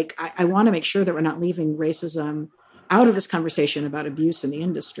 But like, I want to make sure that we're not leaving racism out of this conversation about abuse in the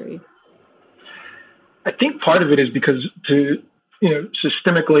industry. I think part of it is because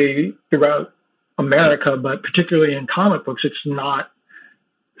systemically throughout America, but particularly in comic books, it's not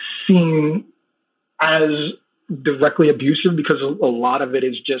seen as directly abusive because a lot of it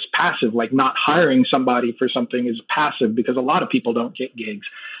is just passive. Like not hiring somebody for something is passive because a lot of people don't get gigs.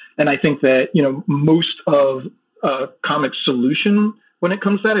 And I think that, most of comic solution when it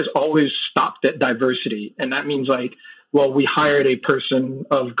comes to that is always stopped at diversity. And that means like, well, we hired a person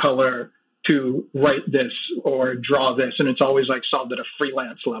of color to write this or draw this. And it's always like solved at a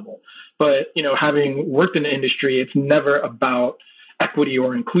freelance level. But, having worked in the industry, it's never about equity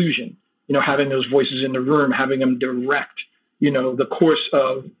or inclusion. Having those voices in the room, having them direct, the course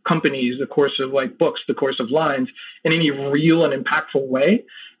of companies, the course of like books, the course of lines in any real and impactful way.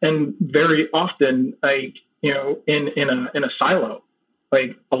 And very often, like, in a silo,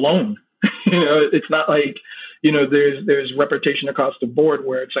 like alone, it's not like, there's representation across the board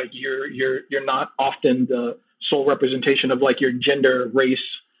where it's like, you're not often the sole representation of like your gender, race,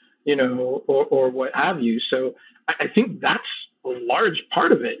 or what have you. So I think that's a large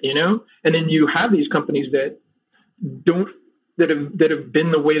part of it, and then you have these companies that have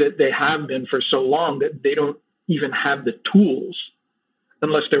been the way that they have been for so long that they don't even have the tools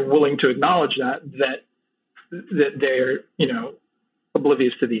unless they're willing to acknowledge that they're,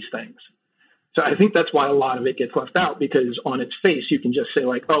 oblivious to these things. So I think that's why a lot of it gets left out, because on its face, you can just say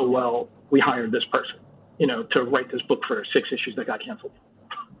like, oh, well, we hired this person, to write this book for 6 issues that got canceled.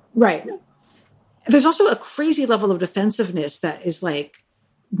 Right. There's also a crazy level of defensiveness that is like,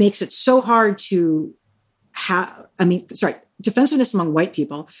 makes it so hard to defensiveness among white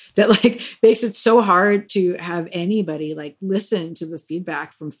people that like makes it so hard to have anybody like listen to the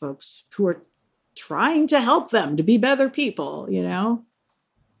feedback from folks who are trying to help them to be better people,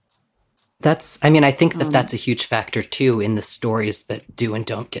 I think that's a huge factor too in the stories that do and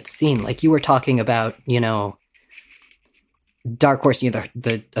don't get seen. Like you were talking about, Dark Horse,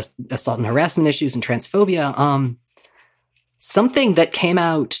 the assault and harassment issues and transphobia. Something that came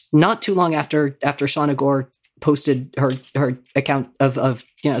out not too long after Shauna Gore posted her account of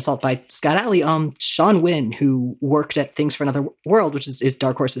assault by Scott Alley. Sean Wynn, who worked at Things for Another World, which is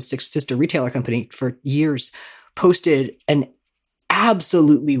Dark Horse's sister retailer company for years, posted an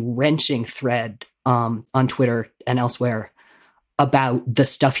absolutely wrenching thread on Twitter and elsewhere about the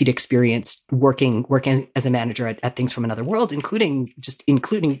stuff he'd experienced working as a manager at Things from Another World, including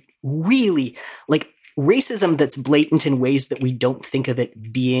really like racism that's blatant in ways that we don't think of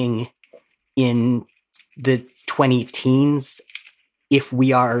it being in the 20-teens if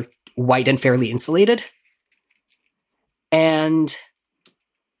we are white and fairly insulated. And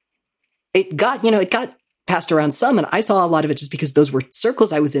it got passed around some, and I saw a lot of it just because those were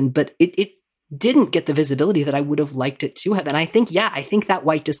circles I was in, but it didn't get the visibility that I would have liked it to have. And I think that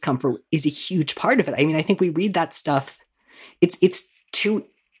white discomfort is a huge part of it. I mean, I think we read that stuff. It's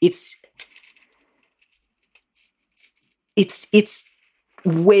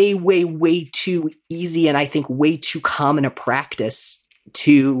way, way, way too easy, and I think way too common a practice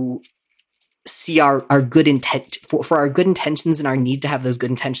to see our good intent for our good intentions and our need to have those good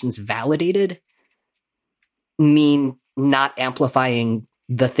intentions validated mean not amplifying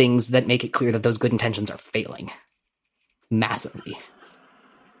the things that make it clear that those good intentions are failing. massively.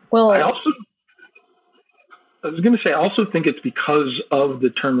 Well, I was going to say, I also think it's because of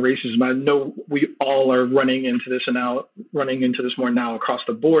the term racism. I know we all are running into this more now across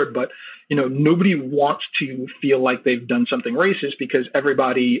the board, but, nobody wants to feel like they've done something racist because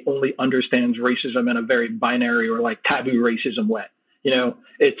everybody only understands racism in a very binary or like taboo racism way.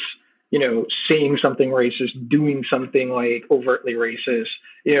 It's, saying something racist, doing something like overtly racist.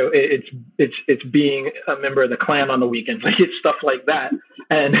 It's being a member of the Klan on the weekends. Like, it's stuff like that.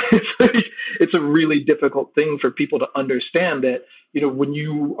 And it's a really difficult thing for people to understand that, when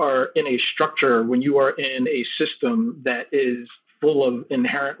you are in a structure, when you are in a system that is full of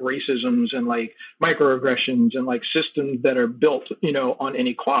inherent racisms and like microaggressions and like systems that are built, on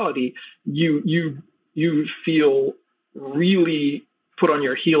inequality, you feel really put on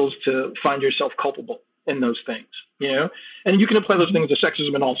your heels to find yourself culpable in those things, and you can apply those things to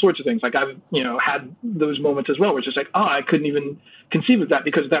sexism and all sorts of things. Like I've, had those moments as well, where it's just like, I couldn't even conceive of that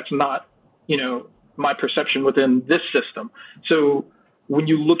because that's not, my perception within this system. So when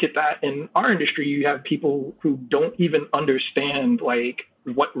you look at that in our industry, you have people who don't even understand like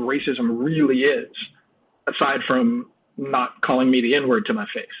what racism really is, aside from not calling me the N-word to my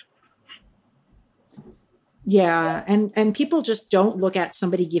face. Yeah, and people just don't look at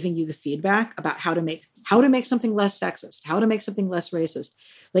somebody giving you the feedback about how to make something less sexist, how to make something less racist.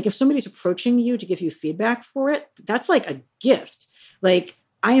 Like if somebody's approaching you to give you feedback for it, that's like a gift. Like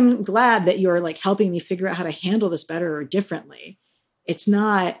I am glad that you're like helping me figure out how to handle this better or differently. It's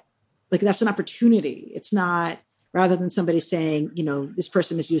not like that's an opportunity. It's not rather than somebody saying, this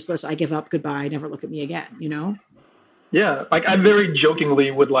person is useless, I give up, goodbye, never look at me again, Yeah, like I very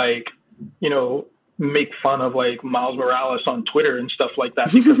jokingly would like, make fun of like Miles Morales on Twitter and stuff like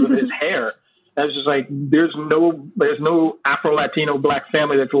that because of his hair. I was just like, there's no Afro-Latino black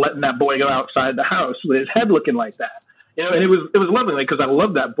family that's letting that boy go outside the house with his head looking like that. And it was lovely because I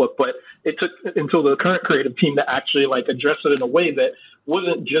love that book, but it took until the current creative team to actually like address it in a way that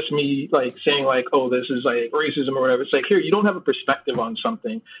wasn't just me like saying like, oh, this is like racism or whatever. It's like, here, you don't have a perspective on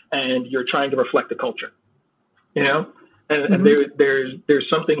something and you're trying to reflect the culture, And there's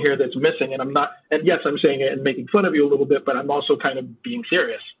something here that's missing, and yes, I'm saying it and making fun of you a little bit, but I'm also kind of being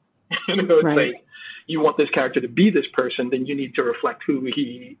serious. It's right. Like, you want this character to be this person, then you need to reflect who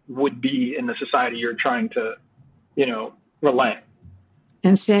he would be in the society you're trying to, relay.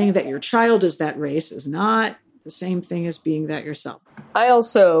 And saying that your child is that race is not the same thing as being that yourself. I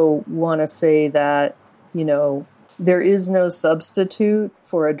also want to say that, there is no substitute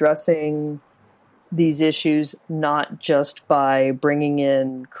for addressing these issues, not just by bringing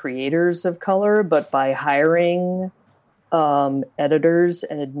in creators of color, but by hiring editors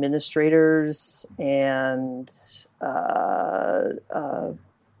and administrators and,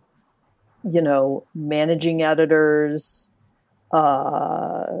 managing editors,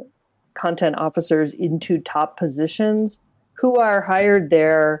 content officers into top positions who are hired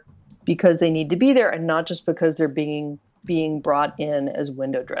there because they need to be there and not just because they're being brought in as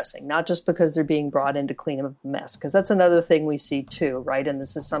window dressing, not just because they're being brought in to clean up a mess. Because that's another thing we see too, right? And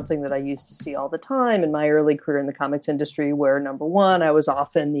this is something that I used to see all the time in my early career in the comics industry, where number one, I was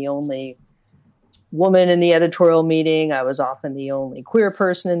often the only woman in the editorial meeting. I was often the only queer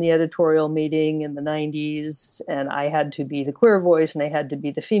person in the editorial meeting in the 90s. And I had to be the queer voice and I had to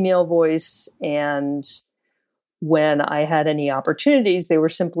be the female voice. And when I had any opportunities, they were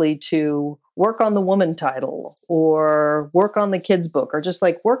simply to work on the woman title or work on the kids book or just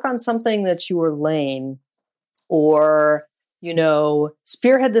like work on something that's your lane or,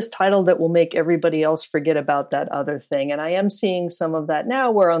 spearhead this title that will make everybody else forget about that other thing. And I am seeing some of that now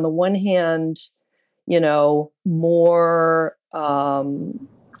where on the one hand, more POC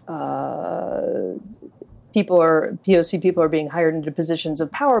people are being hired into positions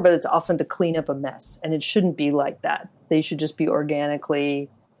of power, but it's often to clean up a mess. And it shouldn't be like that. They should just be organically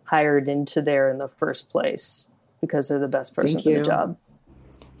hired into there in the first place because they're the best person for the job.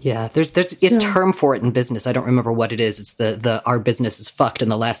 Yeah, there's a term for it in business. I don't remember what it is. It's the our business is fucked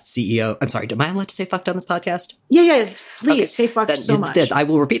and the last CEO. I'm sorry, am I allowed to say fucked on this podcast? Yeah, please say fucked so much. I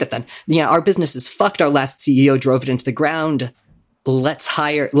will repeat it then. Yeah, our business is fucked. Our last CEO drove it into the ground. Let's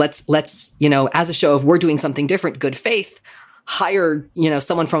as a show of we're doing something different, good faith, hire,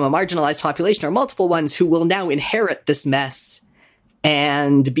 someone from a marginalized population or multiple ones who will now inherit this mess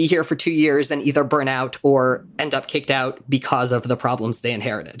and be here for 2 years and either burn out or end up kicked out because of the problems they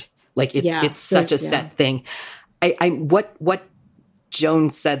inherited. Like it's such a set thing. What Joan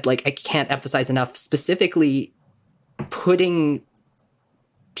said, like, I can't emphasize enough, specifically putting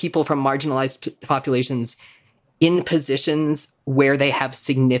people from marginalized populations in positions where they have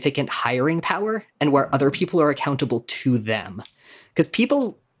significant hiring power and where other people are accountable to them. Because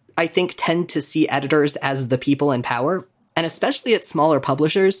people, I think, tend to see editors as the people in power, and especially at smaller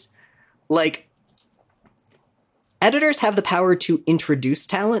publishers, like, editors have the power to introduce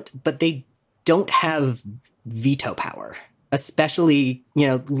talent, but they don't have veto power, especially,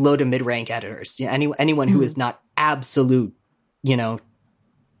 low to mid-rank editors. Anyone who is not absolute,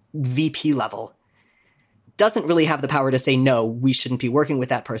 VP level doesn't really have the power to say, no, we shouldn't be working with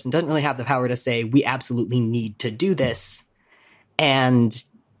that person. Doesn't really have the power to say, we absolutely need to do this. And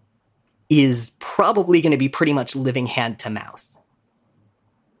is probably going to be pretty much living hand to mouth.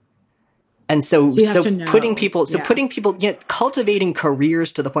 And so putting people, cultivating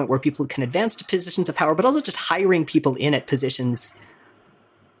careers to the point where people can advance to positions of power, but also just hiring people in at positions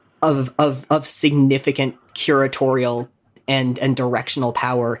of significant curatorial and directional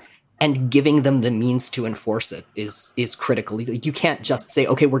power and giving them the means to enforce it is critical. You can't just say,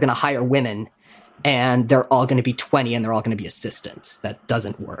 okay, we're going to hire women and they're all going to be 20 and they're all going to be assistants. That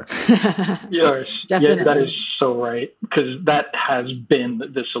doesn't work. Yes, definitely. Yeah, that is so right. Because that has been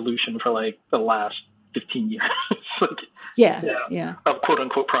the solution for like the last 15 years. Of quote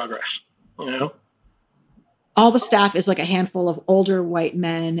unquote progress, All the staff is like a handful of older white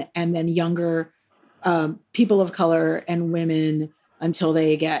men and then younger people of color and women until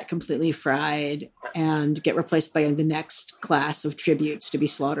they get completely fried and get replaced by the next class of tributes to be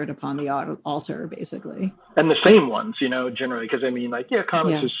slaughtered upon the altar, basically. And the same ones, generally, because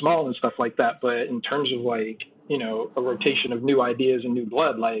comics is small and stuff like that. But in terms of a rotation of new ideas and new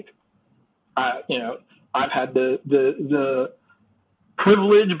blood, I've had the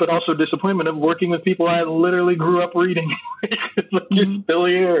privilege, but also disappointment of working with people I literally grew up reading. You're still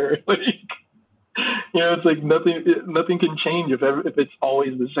here. It's like nothing can change if it's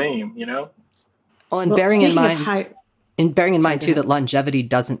always the same, Well, and bearing in mind too that longevity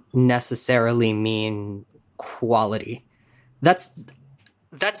doesn't necessarily mean quality. That's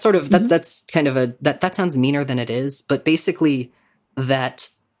sort of that's kind of that sounds meaner than it is, but basically that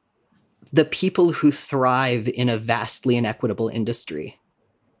the people who thrive in a vastly inequitable industry,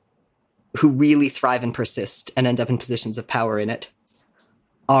 who really thrive and persist and end up in positions of power in it,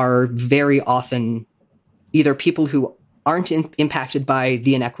 are very often either people who aren't impacted by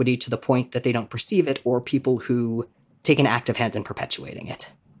the inequity to the point that they don't perceive it, or people who take an active hand in perpetuating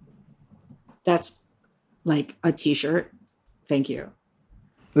it. That's like a t-shirt. Thank you.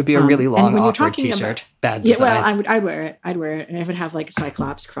 It would be a really long, awkward t-shirt. Bad design. Yeah, well, I'd wear it. And it would have like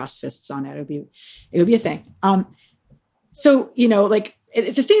Cyclops cross fists on it. It would be a thing. So,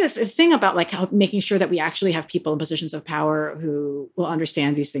 the thing about like how making sure that we actually have people in positions of power who will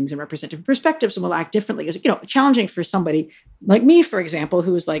understand these things and represent different perspectives and will act differently is, challenging for somebody like me, for example,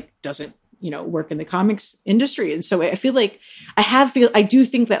 who is like, doesn't, work in the comics industry. And so I feel like I do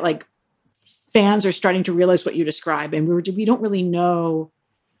think that like fans are starting to realize what you describe, and we don't really know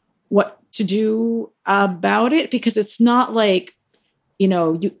what to do about it, because it's not like,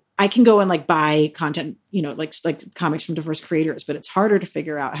 I can go and like buy content, like comics from diverse creators, but it's harder to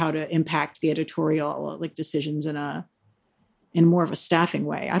figure out how to impact the editorial like decisions in more of a staffing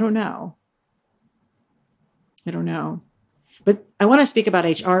way. I don't know. But I want to speak about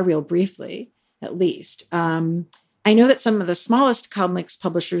HR real briefly, at least. I know that some of the smallest comics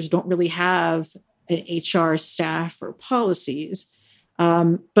publishers don't really have an HR staff or policies.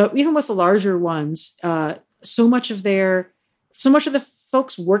 But even with the larger ones, so much of the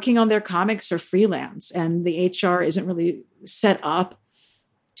folks working on their comics are freelance, and the HR isn't really set up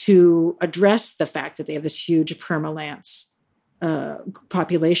to address the fact that they have this huge permalance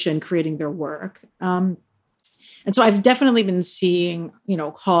population creating their work. And so I've definitely been seeing,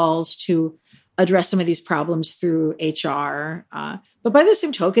 calls to address some of these problems through HR. But by the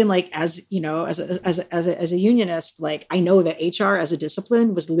same token, like as a unionist, like I know that HR as a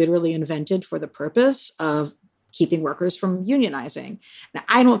discipline was literally invented for the purpose of keeping workers from unionizing. Now,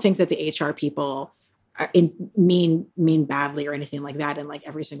 I don't think that the HR people mean badly or anything like that in like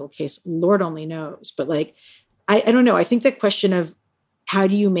every single case. Lord only knows. But like, I don't know. I think the question of how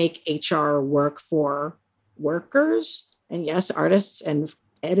do you make HR work for workers, and yes, artists and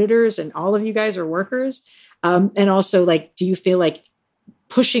editors and all of you guys are workers. And also like, do you feel like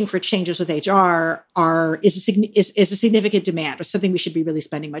pushing for changes with HR is a significant demand or something we should be really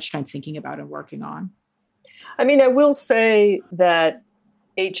spending much time thinking about and working on? I mean, I will say that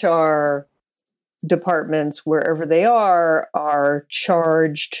HR departments, wherever they are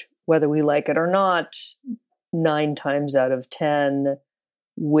charged, whether we like it or not, 9 times out of 10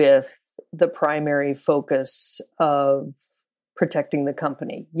 with the primary focus of protecting the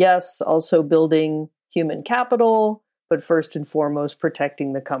company. Yes, also building human capital, but first and foremost,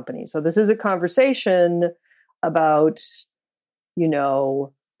 protecting the company. So this is a conversation about,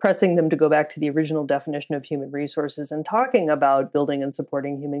 pressing them to go back to the original definition of human resources and talking about building and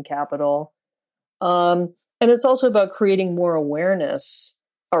supporting human capital. And it's also about creating more awareness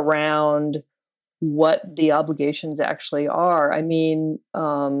around what the obligations actually are. I mean,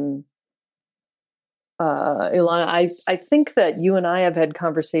 Ilana, I think that you and I have had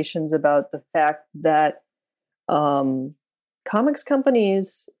conversations about the fact that comics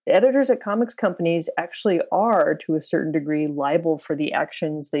companies, editors at comics companies actually are, to a certain degree, liable for the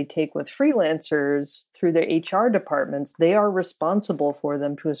actions they take with freelancers through their HR departments. They are responsible for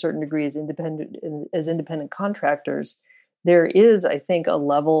them to a certain degree as independent contractors. There is, I think, a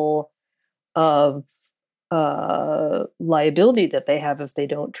level of liability that they have if they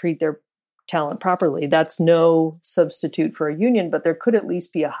don't treat their talent properly. That's no substitute for a union, but there could at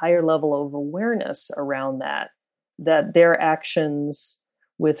least be a higher level of awareness around that their actions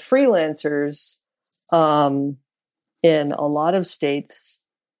with freelancers in a lot of states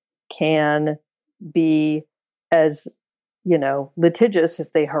can be as, litigious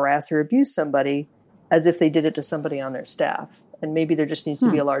if they harass or abuse somebody as if they did it to somebody on their staff. And maybe there just needs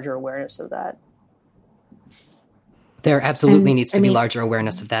to be a larger awareness of that. There absolutely needs to be larger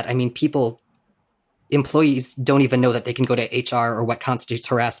awareness of that. I mean, employees don't even know that they can go to HR or what constitutes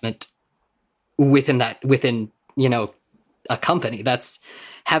harassment within a company. That's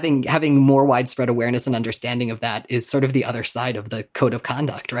having more widespread awareness and understanding of that is sort of the other side of the code of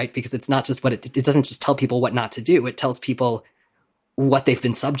conduct, right? Because it's not just it doesn't just tell people what not to do. It tells people what they've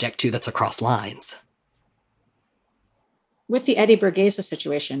been subject to that's across lines. With the Eddie Bergesa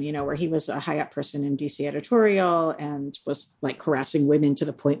situation, where he was a high up person in DC editorial and was like harassing women to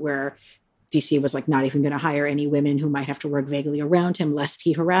the point where DC was like not even going to hire any women who might have to work vaguely around him lest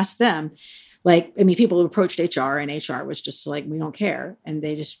he harass them. People approached HR and HR was just like, we don't care. And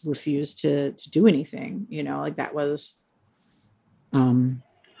they just refused to do anything, that was.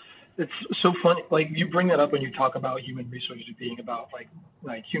 It's so funny. Like you bring that up when you talk about human resources being about like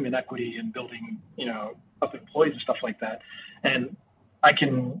human equity and building, up employees and stuff like that. And I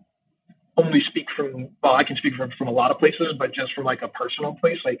can only speak from a lot of places, but just from like a personal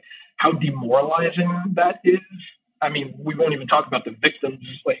place, like how demoralizing that is. I mean, we won't even talk about the victims.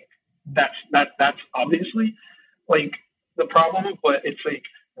 Like that's obviously like the problem, but it's like,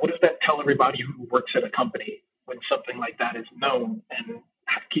 what does that tell everybody who works at a company when something like that is known and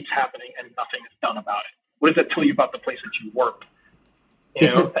keeps happening and nothing is done about it? What does that tell you about the place that you work,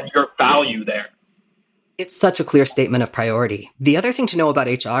 and your value there? It's such a clear statement of priority. The other thing to know about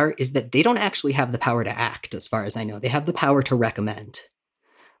HR is that they don't actually have the power to act, as far as I know. They have the power to recommend.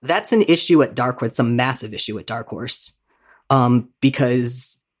 That's an issue at Dark Horse. It's a massive issue at Dark Horse,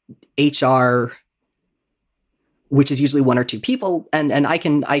 because HR, which is usually one or two people, and I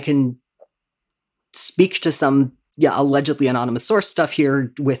can speak to some allegedly anonymous source stuff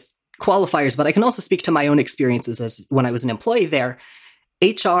here with qualifiers, but I can also speak to my own experiences as when I was an employee there.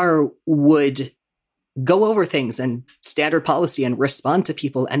 HR would go over things and standard policy and respond to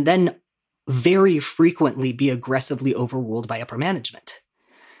people, and then very frequently be aggressively overruled by upper management.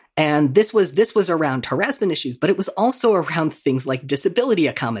 And this was around harassment issues, but it was also around things like disability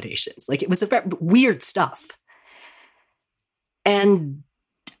accommodations. Like, it was weird stuff. And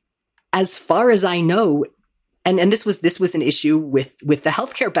as far as I know, and this was an issue with the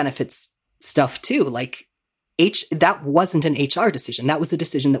healthcare benefits stuff too. Like, that wasn't an HR decision. That was a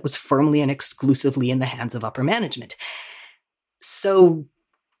decision that was firmly and exclusively in the hands of upper management. So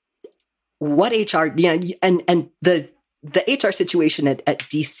what HR, and the HR situation at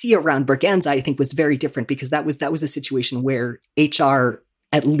DC around Berganza, I think, was very different, because that was a situation where HR,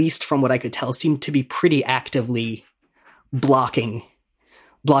 at least from what I could tell, seemed to be pretty actively blocking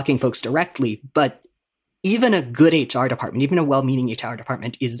folks directly. But even a good HR department, even a well-meaning HR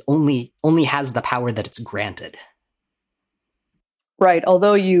department, is only has the power that it's granted. Right.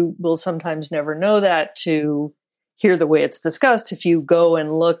 Although you will sometimes never know that to hear the way it's discussed. If you go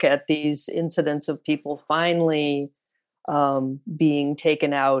and look at these incidents of people finally being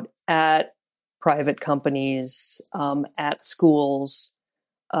taken out at private companies, at schools,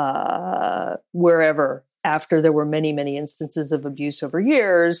 wherever, after there were many, many instances of abuse over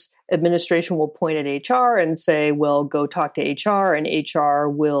years, administration will point at HR and say, well, go talk to HR, and HR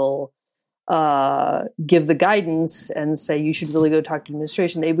will give the guidance and say, you should really go talk to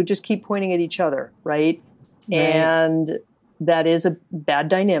administration. They would just keep pointing at each other, right? And that is a bad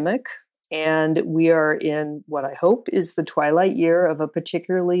dynamic. And we are in what I hope is the twilight year of a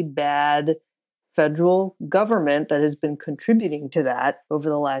particularly bad federal government that has been contributing to that over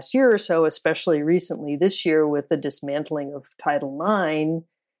the last year or so, especially recently this year with the dismantling of Title IX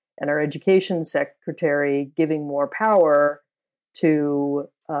and our education secretary giving more power to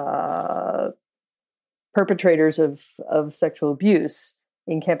perpetrators of sexual abuse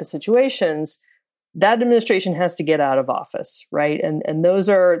in campus situations. That administration has to get out of office, right? And those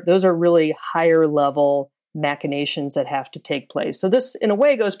are really higher level machinations that have to take place. So this, in a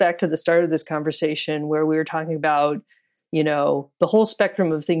way, goes back to the start of this conversation where we were talking about, the whole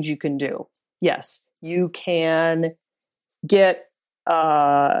spectrum of things you can do. Yes, you can get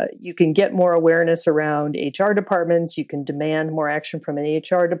more awareness around HR departments. You can demand more action from an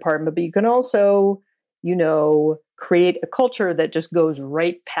HR department, but you can also, create a culture that just goes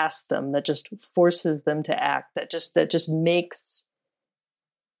right past them, that just forces them to act, that just makes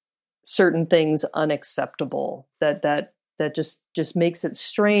certain things unacceptable, that just makes it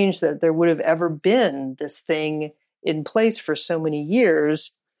strange that there would have ever been this thing in place for so many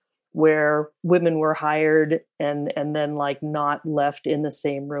years where women were hired and then not left in the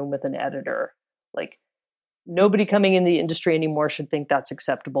same room with an editor. Nobody coming in the industry anymore should think that's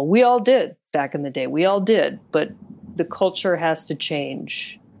acceptable. We all did back in the day. We all did, but the culture has to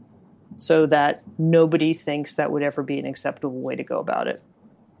change so that nobody thinks that would ever be an acceptable way to go about it.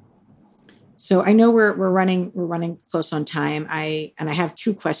 So I know we're running close on time. I have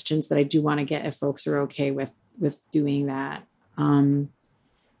two questions that I do want to get if folks are okay with doing that. But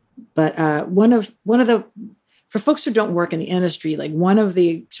one of the, for folks who don't work in the industry, one of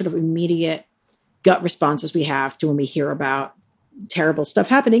the sort of immediate gut responses we have to when we hear about terrible stuff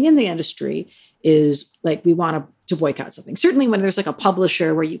happening in the industry is we want to boycott something. Certainly when there's a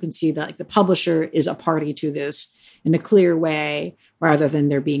publisher where you can see that the publisher is a party to this in a clear way, rather than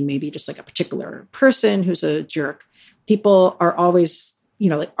there being maybe just a particular person who's a jerk. People are always,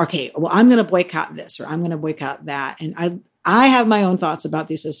 okay, well, I'm going to boycott this or I'm going to boycott that. And I have my own thoughts about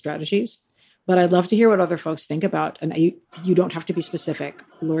these as strategies, but I'd love to hear what other folks think about. And you don't have to be specific,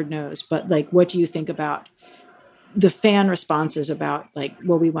 Lord knows, but what do you think about the fan responses about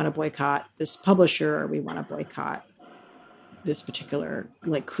well, we want to boycott this publisher or we want to boycott this particular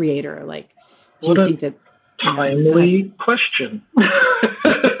creator? Do you think that timely question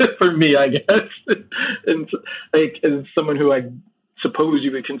for me, I guess, and as someone who I suppose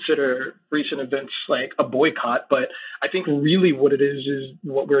you would consider recent events a boycott, but I think really what it is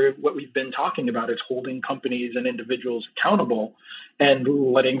what we've been talking about is holding companies and individuals accountable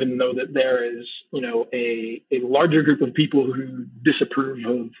and letting them know that there is a larger group of people who disapprove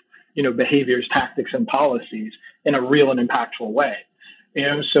of behaviors, tactics, and policies in a real and impactful way.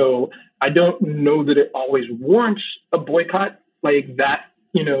 So I don't know that it always warrants a boycott that,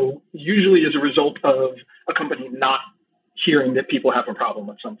 usually as a result of a company not hearing that people have a problem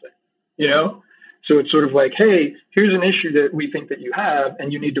with something, So it's sort of hey, here's an issue that we think that you have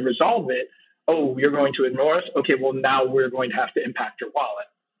and you need to resolve it. Oh, you're going to ignore us? Okay, well, now we're going to have to impact your wallet,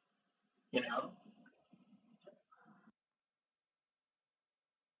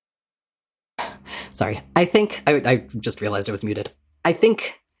 Sorry. I think I just realized I was muted. I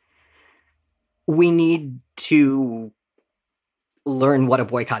think we need to learn what a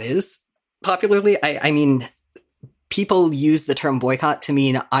boycott is popularly. I mean, people use the term boycott to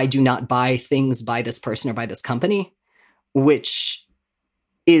mean I do not buy things by this person or by this company, which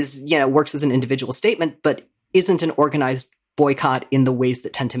is, works as an individual statement, but isn't an organized boycott in the ways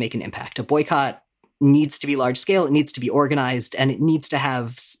that tend to make an impact. A boycott needs to be large scale, it needs to be organized, and it needs to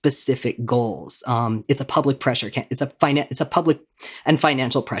have specific goals. It's a public pressure, it's a public and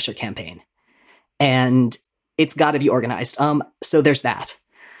financial pressure campaign, and it's got to be organized. So there's that.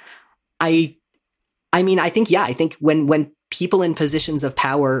 I think when people in positions of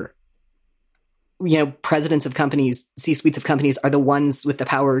power, presidents of companies, C-suites of companies are the ones with the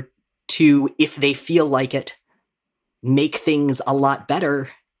power to, if they feel like it, make things a lot better,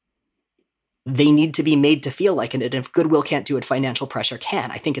 they need to be made to feel like it. And if goodwill can't do it, financial pressure can.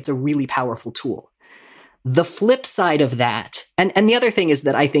 I think it's a really powerful tool. The flip side of that, and the other thing is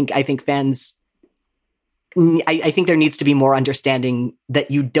that I think fans, I think there needs to be more understanding that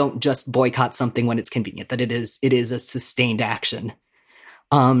you don't just boycott something when it's convenient, that it is a sustained action.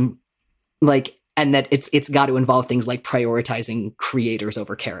 And that it's got to involve things like prioritizing creators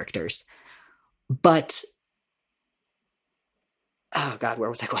over characters. But oh God, where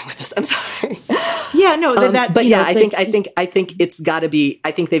was I going with this? I'm sorry. Yeah, no, I think it's got to be.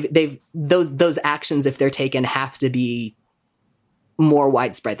 I think they've those actions, if they're taken, have to be more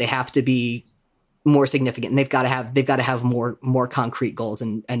widespread. They have to be more significant, and they've got to have more concrete goals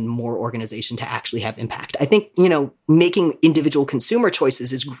and more organization to actually have impact. I think, making individual consumer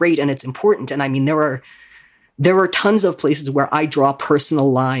choices is great and it's important. And I mean, there are tons of places where I draw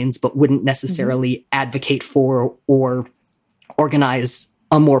personal lines, but wouldn't necessarily advocate for or organize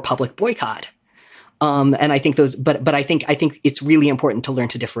a more public boycott. And I think but I think it's really important to learn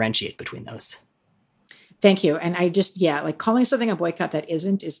to differentiate between those. Thank you. And I just, like calling something a boycott that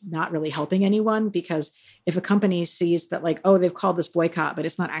isn't is not really helping anyone, because if a company sees that like, oh, they've called this boycott, but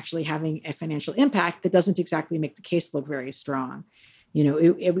it's not actually having a financial impact, that doesn't exactly make the case look very strong.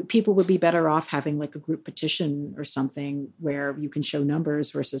 People would be better off having like a group petition or something where you can show numbers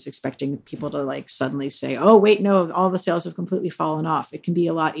versus expecting people to like suddenly say, oh, wait, no, all the sales have completely fallen off. It can be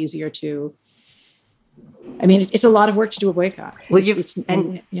a lot easier to, I mean, it's a lot of work to do a boycott. Well,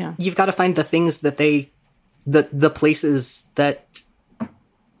 you've got to find the things that the places that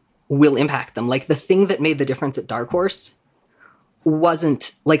will impact them. Like the thing that made the difference at Dark Horse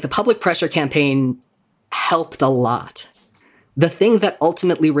wasn't like the public pressure campaign helped a lot. The thing that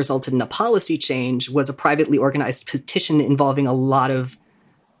ultimately resulted in a policy change was a privately organized petition involving a lot of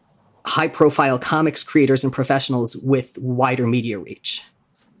high profile comics creators and professionals with wider media reach,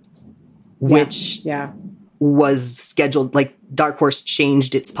 which was scheduled. Like Dark Horse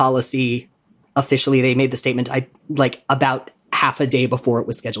changed its policy. Officially, they made the statement about half a day before it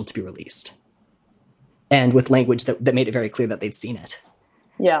was scheduled to be released, and with language that made it very clear that they'd seen it.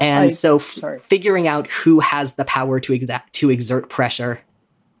 Yeah, and figuring out who has the power to exert pressure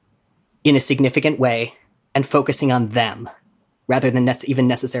in a significant way and focusing on them rather than even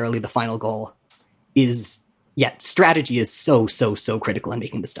necessarily the final goal strategy is so critical in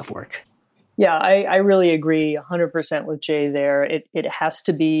making this stuff work. Yeah, I really agree 100% with Jay there. It has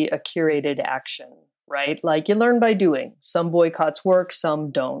to be a curated action, right? Like you learn by doing. Some boycotts work, some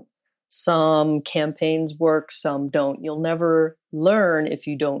don't. Some campaigns work, some don't. You'll never learn if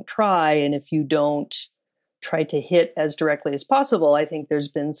you don't try and if you don't try to hit as directly as possible. I think there's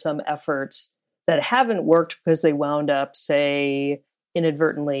been some efforts that haven't worked because they wound up, say,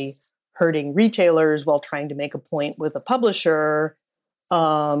 inadvertently hurting retailers while trying to make a point with a publisher.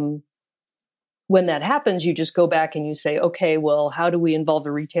 When that happens, you just go back and you say, okay, well, how do we involve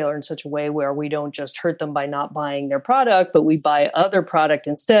the retailer in such a way where we don't just hurt them by not buying their product, but we buy other product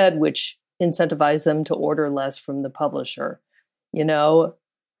instead, which incentivize them to order less from the publisher? You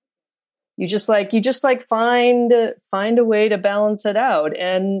just find a way to balance it out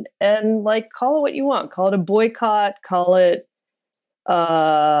and like call it what you want. Call it a boycott, call it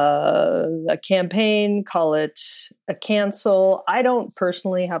a campaign, call it a cancel. I don't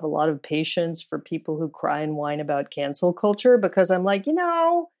personally have a lot of patience for people who cry and whine about cancel culture, because I'm like,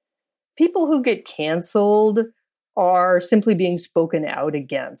 people who get canceled are simply being spoken out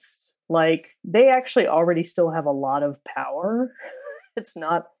against. Like they actually already still have a lot of power. It's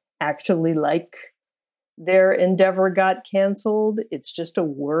not actually like their endeavor got canceled. It's just a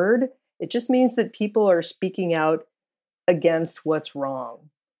word. It just means that people are speaking out against what's wrong.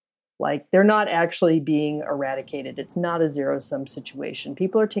 Like they're not actually being eradicated. It's not a zero-sum situation.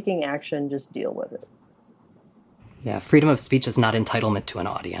 People are taking action, just deal with it. Yeah, freedom of speech is not entitlement to an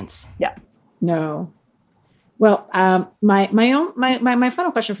audience. Yeah. No. Well, my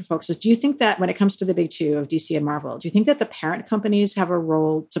final question for folks is, do you think that when it comes to the big two of DC and Marvel, do you think that the parent companies have a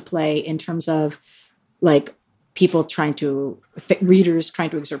role to play in terms of like people readers trying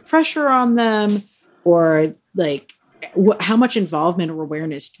to exert pressure on them, or like how much involvement or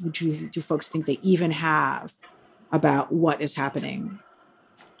awareness do folks think they even have about what is happening?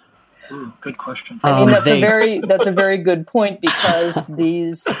 Ooh, good question. I mean, that's a very good point, because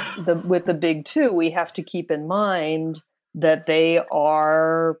with the big two, we have to keep in mind that they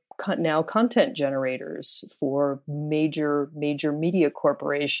are now content generators for major media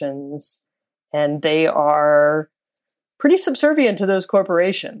corporations, and they are pretty subservient to those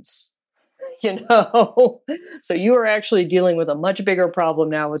corporations. So you are actually dealing with a much bigger problem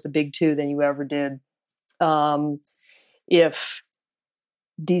now with the big two than you ever did. If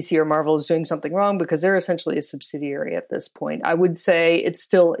DC or Marvel is doing something wrong, because they're essentially a subsidiary at this point, I would say it's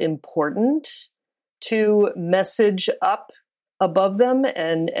still important to message up above them.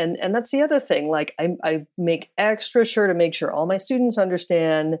 And that's the other thing. Like I make extra sure to make sure all my students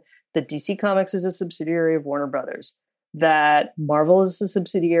understand that DC Comics is a subsidiary of Warner Brothers, that Marvel is a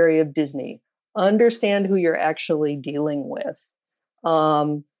subsidiary of Disney. Understand who you're actually dealing with.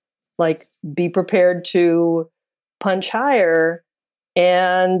 Like be prepared to punch higher,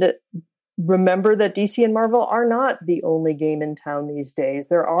 and remember that DC and Marvel are not the only game in town these days.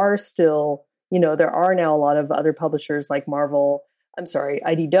 There are still, there are now a lot of other publishers like IDW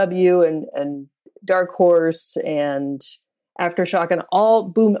and Dark Horse and Aftershock and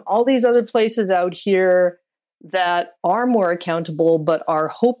all these other places out here that are more accountable, but are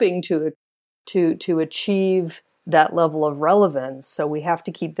hoping to achieve that level of relevance. So we have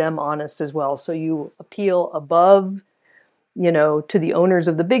to keep them honest as well. So you appeal above, to the owners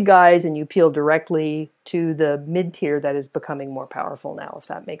of the big guys, and you appeal directly to the mid-tier that is becoming more powerful now, if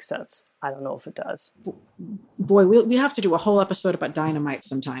that makes sense. I don't know if it does. Boy, we have to do a whole episode about Dynamite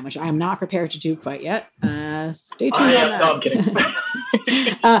sometime, which I am not prepared to do quite yet. Stay tuned on that. No, I'm kidding.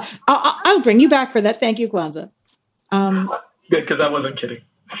 I'll bring you back for that. Thank you, Kwanzaa. Good, because I wasn't kidding.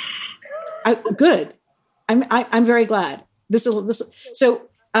 Good. I'm very glad. So,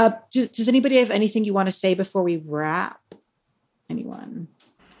 does anybody have anything you want to say before we wrap? Anyone?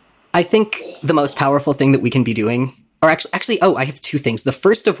 I think the most powerful thing that we can be doing, or actually, I have two things. The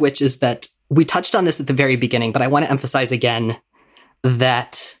first of which is that we touched on this at the very beginning, but I want to emphasize again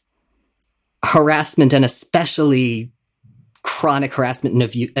that harassment, and especially chronic harassment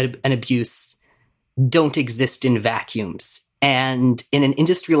and abuse, don't exist in vacuums. And in an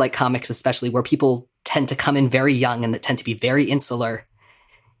industry like comics, especially, where people tend to come in very young and that tend to be very insular,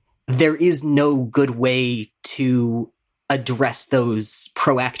 there is no good way to address those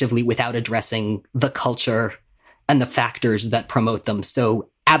proactively without addressing the culture and the factors that promote them. So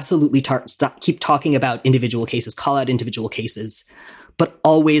absolutely keep talking about individual cases, call out individual cases, but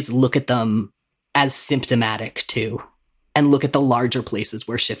always look at them as symptomatic too, and look at the larger places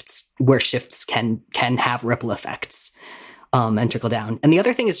where shifts can have ripple effects and trickle down. And the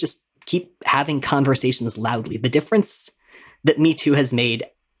other thing is just keep having conversations loudly. The difference that Me Too has made,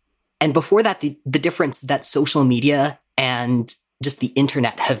 and before that, the difference that social media and just the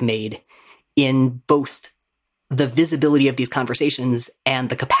internet have made in both the visibility of these conversations and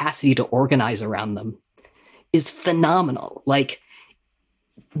the capacity to organize around them is phenomenal. Like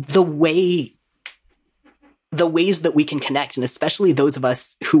the ways that we can connect, and especially those of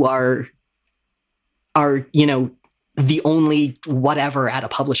us who are the only whatever at a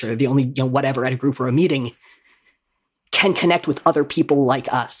publisher, the only whatever at a group or a meeting, can connect with other people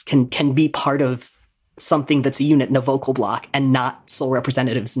like us, can be part of something that's a unit in a vocal block and not sole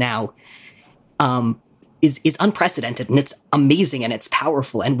representatives now, is unprecedented, and it's amazing and it's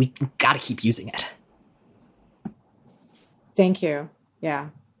powerful, and we got to keep using it. Thank you. Yeah.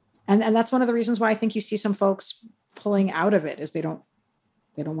 And that's one of the reasons why I think you see some folks pulling out of it, is they don't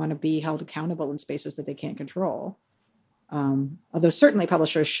want to be held accountable in spaces that they can't control. Although certainly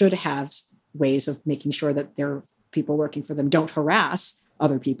publishers should have ways of making sure that their people working for them don't harass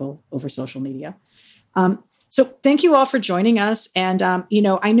other people over social media. So thank you all for joining us. And,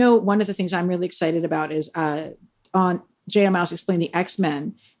 I know one of the things I'm really excited about is on J.M. Miles Explain the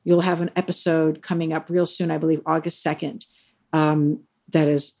X-Men, you'll have an episode coming up real soon, I believe August 2nd, that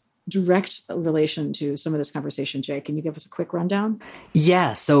is direct relation to some of this conversation. Jay, can you give us a quick rundown?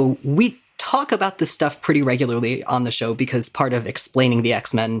 Yeah, so we talk about this stuff pretty regularly on the show because part of explaining the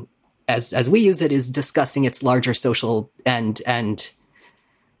X-Men as we use it is discussing its larger social and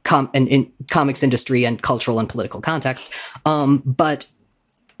in comics industry and cultural and political context. But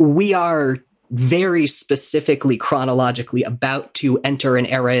we are very specifically chronologically about to enter an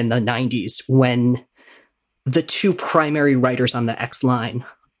era in the 90s when the two primary writers on the X line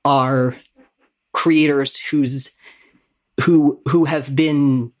are creators who have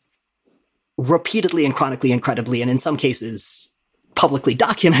been repeatedly and chronically, incredibly, and in some cases publicly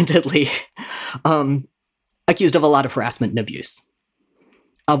documentedly accused of a lot of harassment and abuse.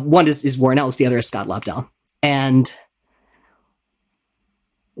 One is Warren Ellis, the other is Scott Lobdell. And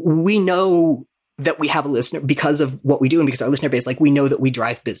we know that we have a listener because of what we do and because our listener base, like we know that we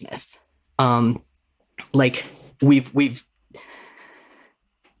drive business. Like we've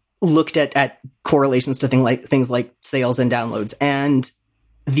looked at correlations to things like sales and downloads, and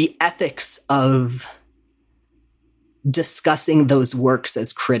the ethics of discussing those works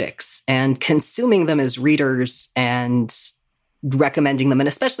as critics and consuming them as readers and recommending them, and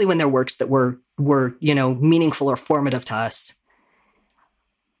especially when they're works that were meaningful or formative to us,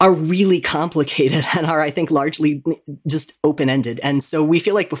 are really complicated and are, I think, largely just open-ended. And so we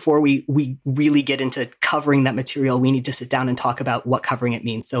feel like before we really get into covering that material, we need to sit down and talk about what covering it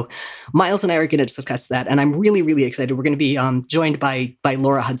means. So Miles and I are going to discuss that. And I'm really, really excited. We're going to be joined by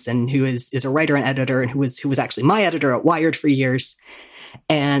Laura Hudson, who is a writer and editor, and who was actually my editor at Wired for years,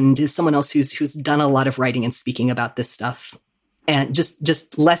 and is someone else who's done a lot of writing and speaking about this stuff. And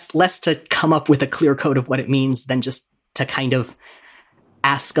just less to come up with a clear code of what it means than just to kind of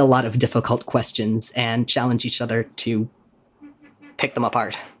ask a lot of difficult questions and challenge each other to pick them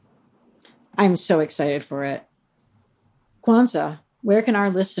apart. I'm so excited for it. Kwanzaa, where can our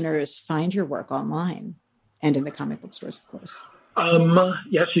listeners find your work online and in the comic book stores, of course?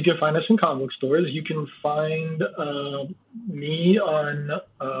 Yes, you can find us in comic book stores. You can find me on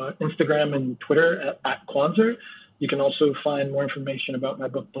Instagram and Twitter at Kwanzaa. You can also find more information about my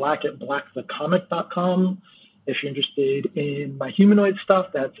book Black at blackthecomic.com. If you're interested in my humanoid stuff,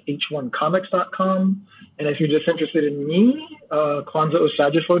 that's h1comics.com. And if you're just interested in me,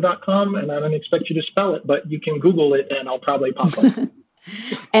 KwanzaaOsajifo.com. And I don't expect you to spell it, but you can Google it and I'll probably pop up.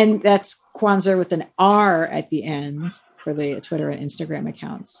 And that's Kwanzaa with an R at the end for the Twitter and Instagram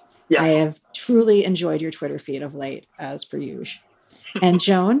accounts. Yeah. I have truly enjoyed your Twitter feed of late, as per usual. And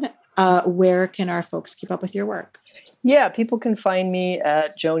Joan, where can our folks keep up with your work? Yeah, people can find me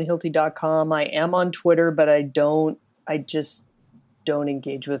at joanhilty.com. I am on Twitter, but I just don't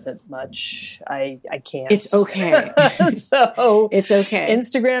engage with it much. I can't. It's okay. So it's okay.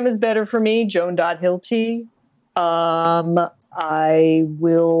 Instagram is better for me, joan.hilty. I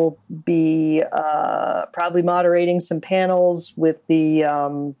will be probably moderating some panels with the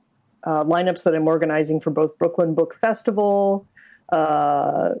lineups that I'm organizing for both Brooklyn Book Festival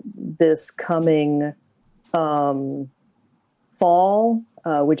this coming fall,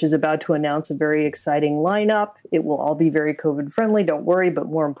 which is about to announce a very exciting lineup. It will all be very COVID friendly, don't worry, but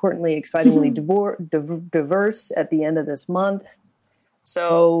more importantly, excitingly diverse at the end of this month.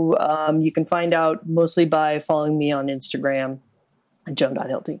 So you can find out mostly by following me on Instagram at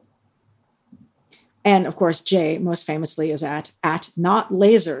joan.hilty. And of course, Jay most famously is at Not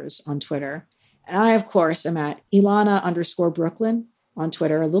Lasers on Twitter. And I, of course, am at Ilana_Brooklyn on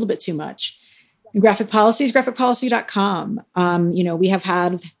Twitter, a little bit too much. And Graphic Policies, graphicpolicy.com. We have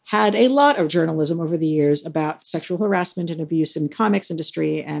had a lot of journalism over the years about sexual harassment and abuse in the comics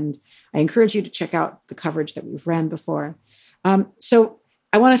industry. And I encourage you to check out the coverage that we've ran before. So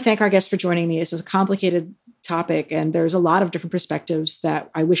I want to thank our guests for joining me. This is a complicated topic, and there's a lot of different perspectives that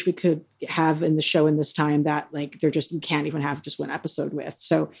I wish we could have in the show in this time that you can't even have just one episode with.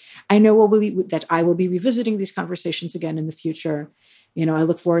 So I know that I will be revisiting these conversations again in the future. I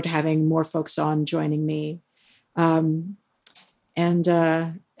look forward to having more folks on joining me. So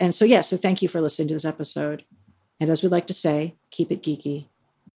thank you for listening to this episode. And as we like to say, keep it geeky.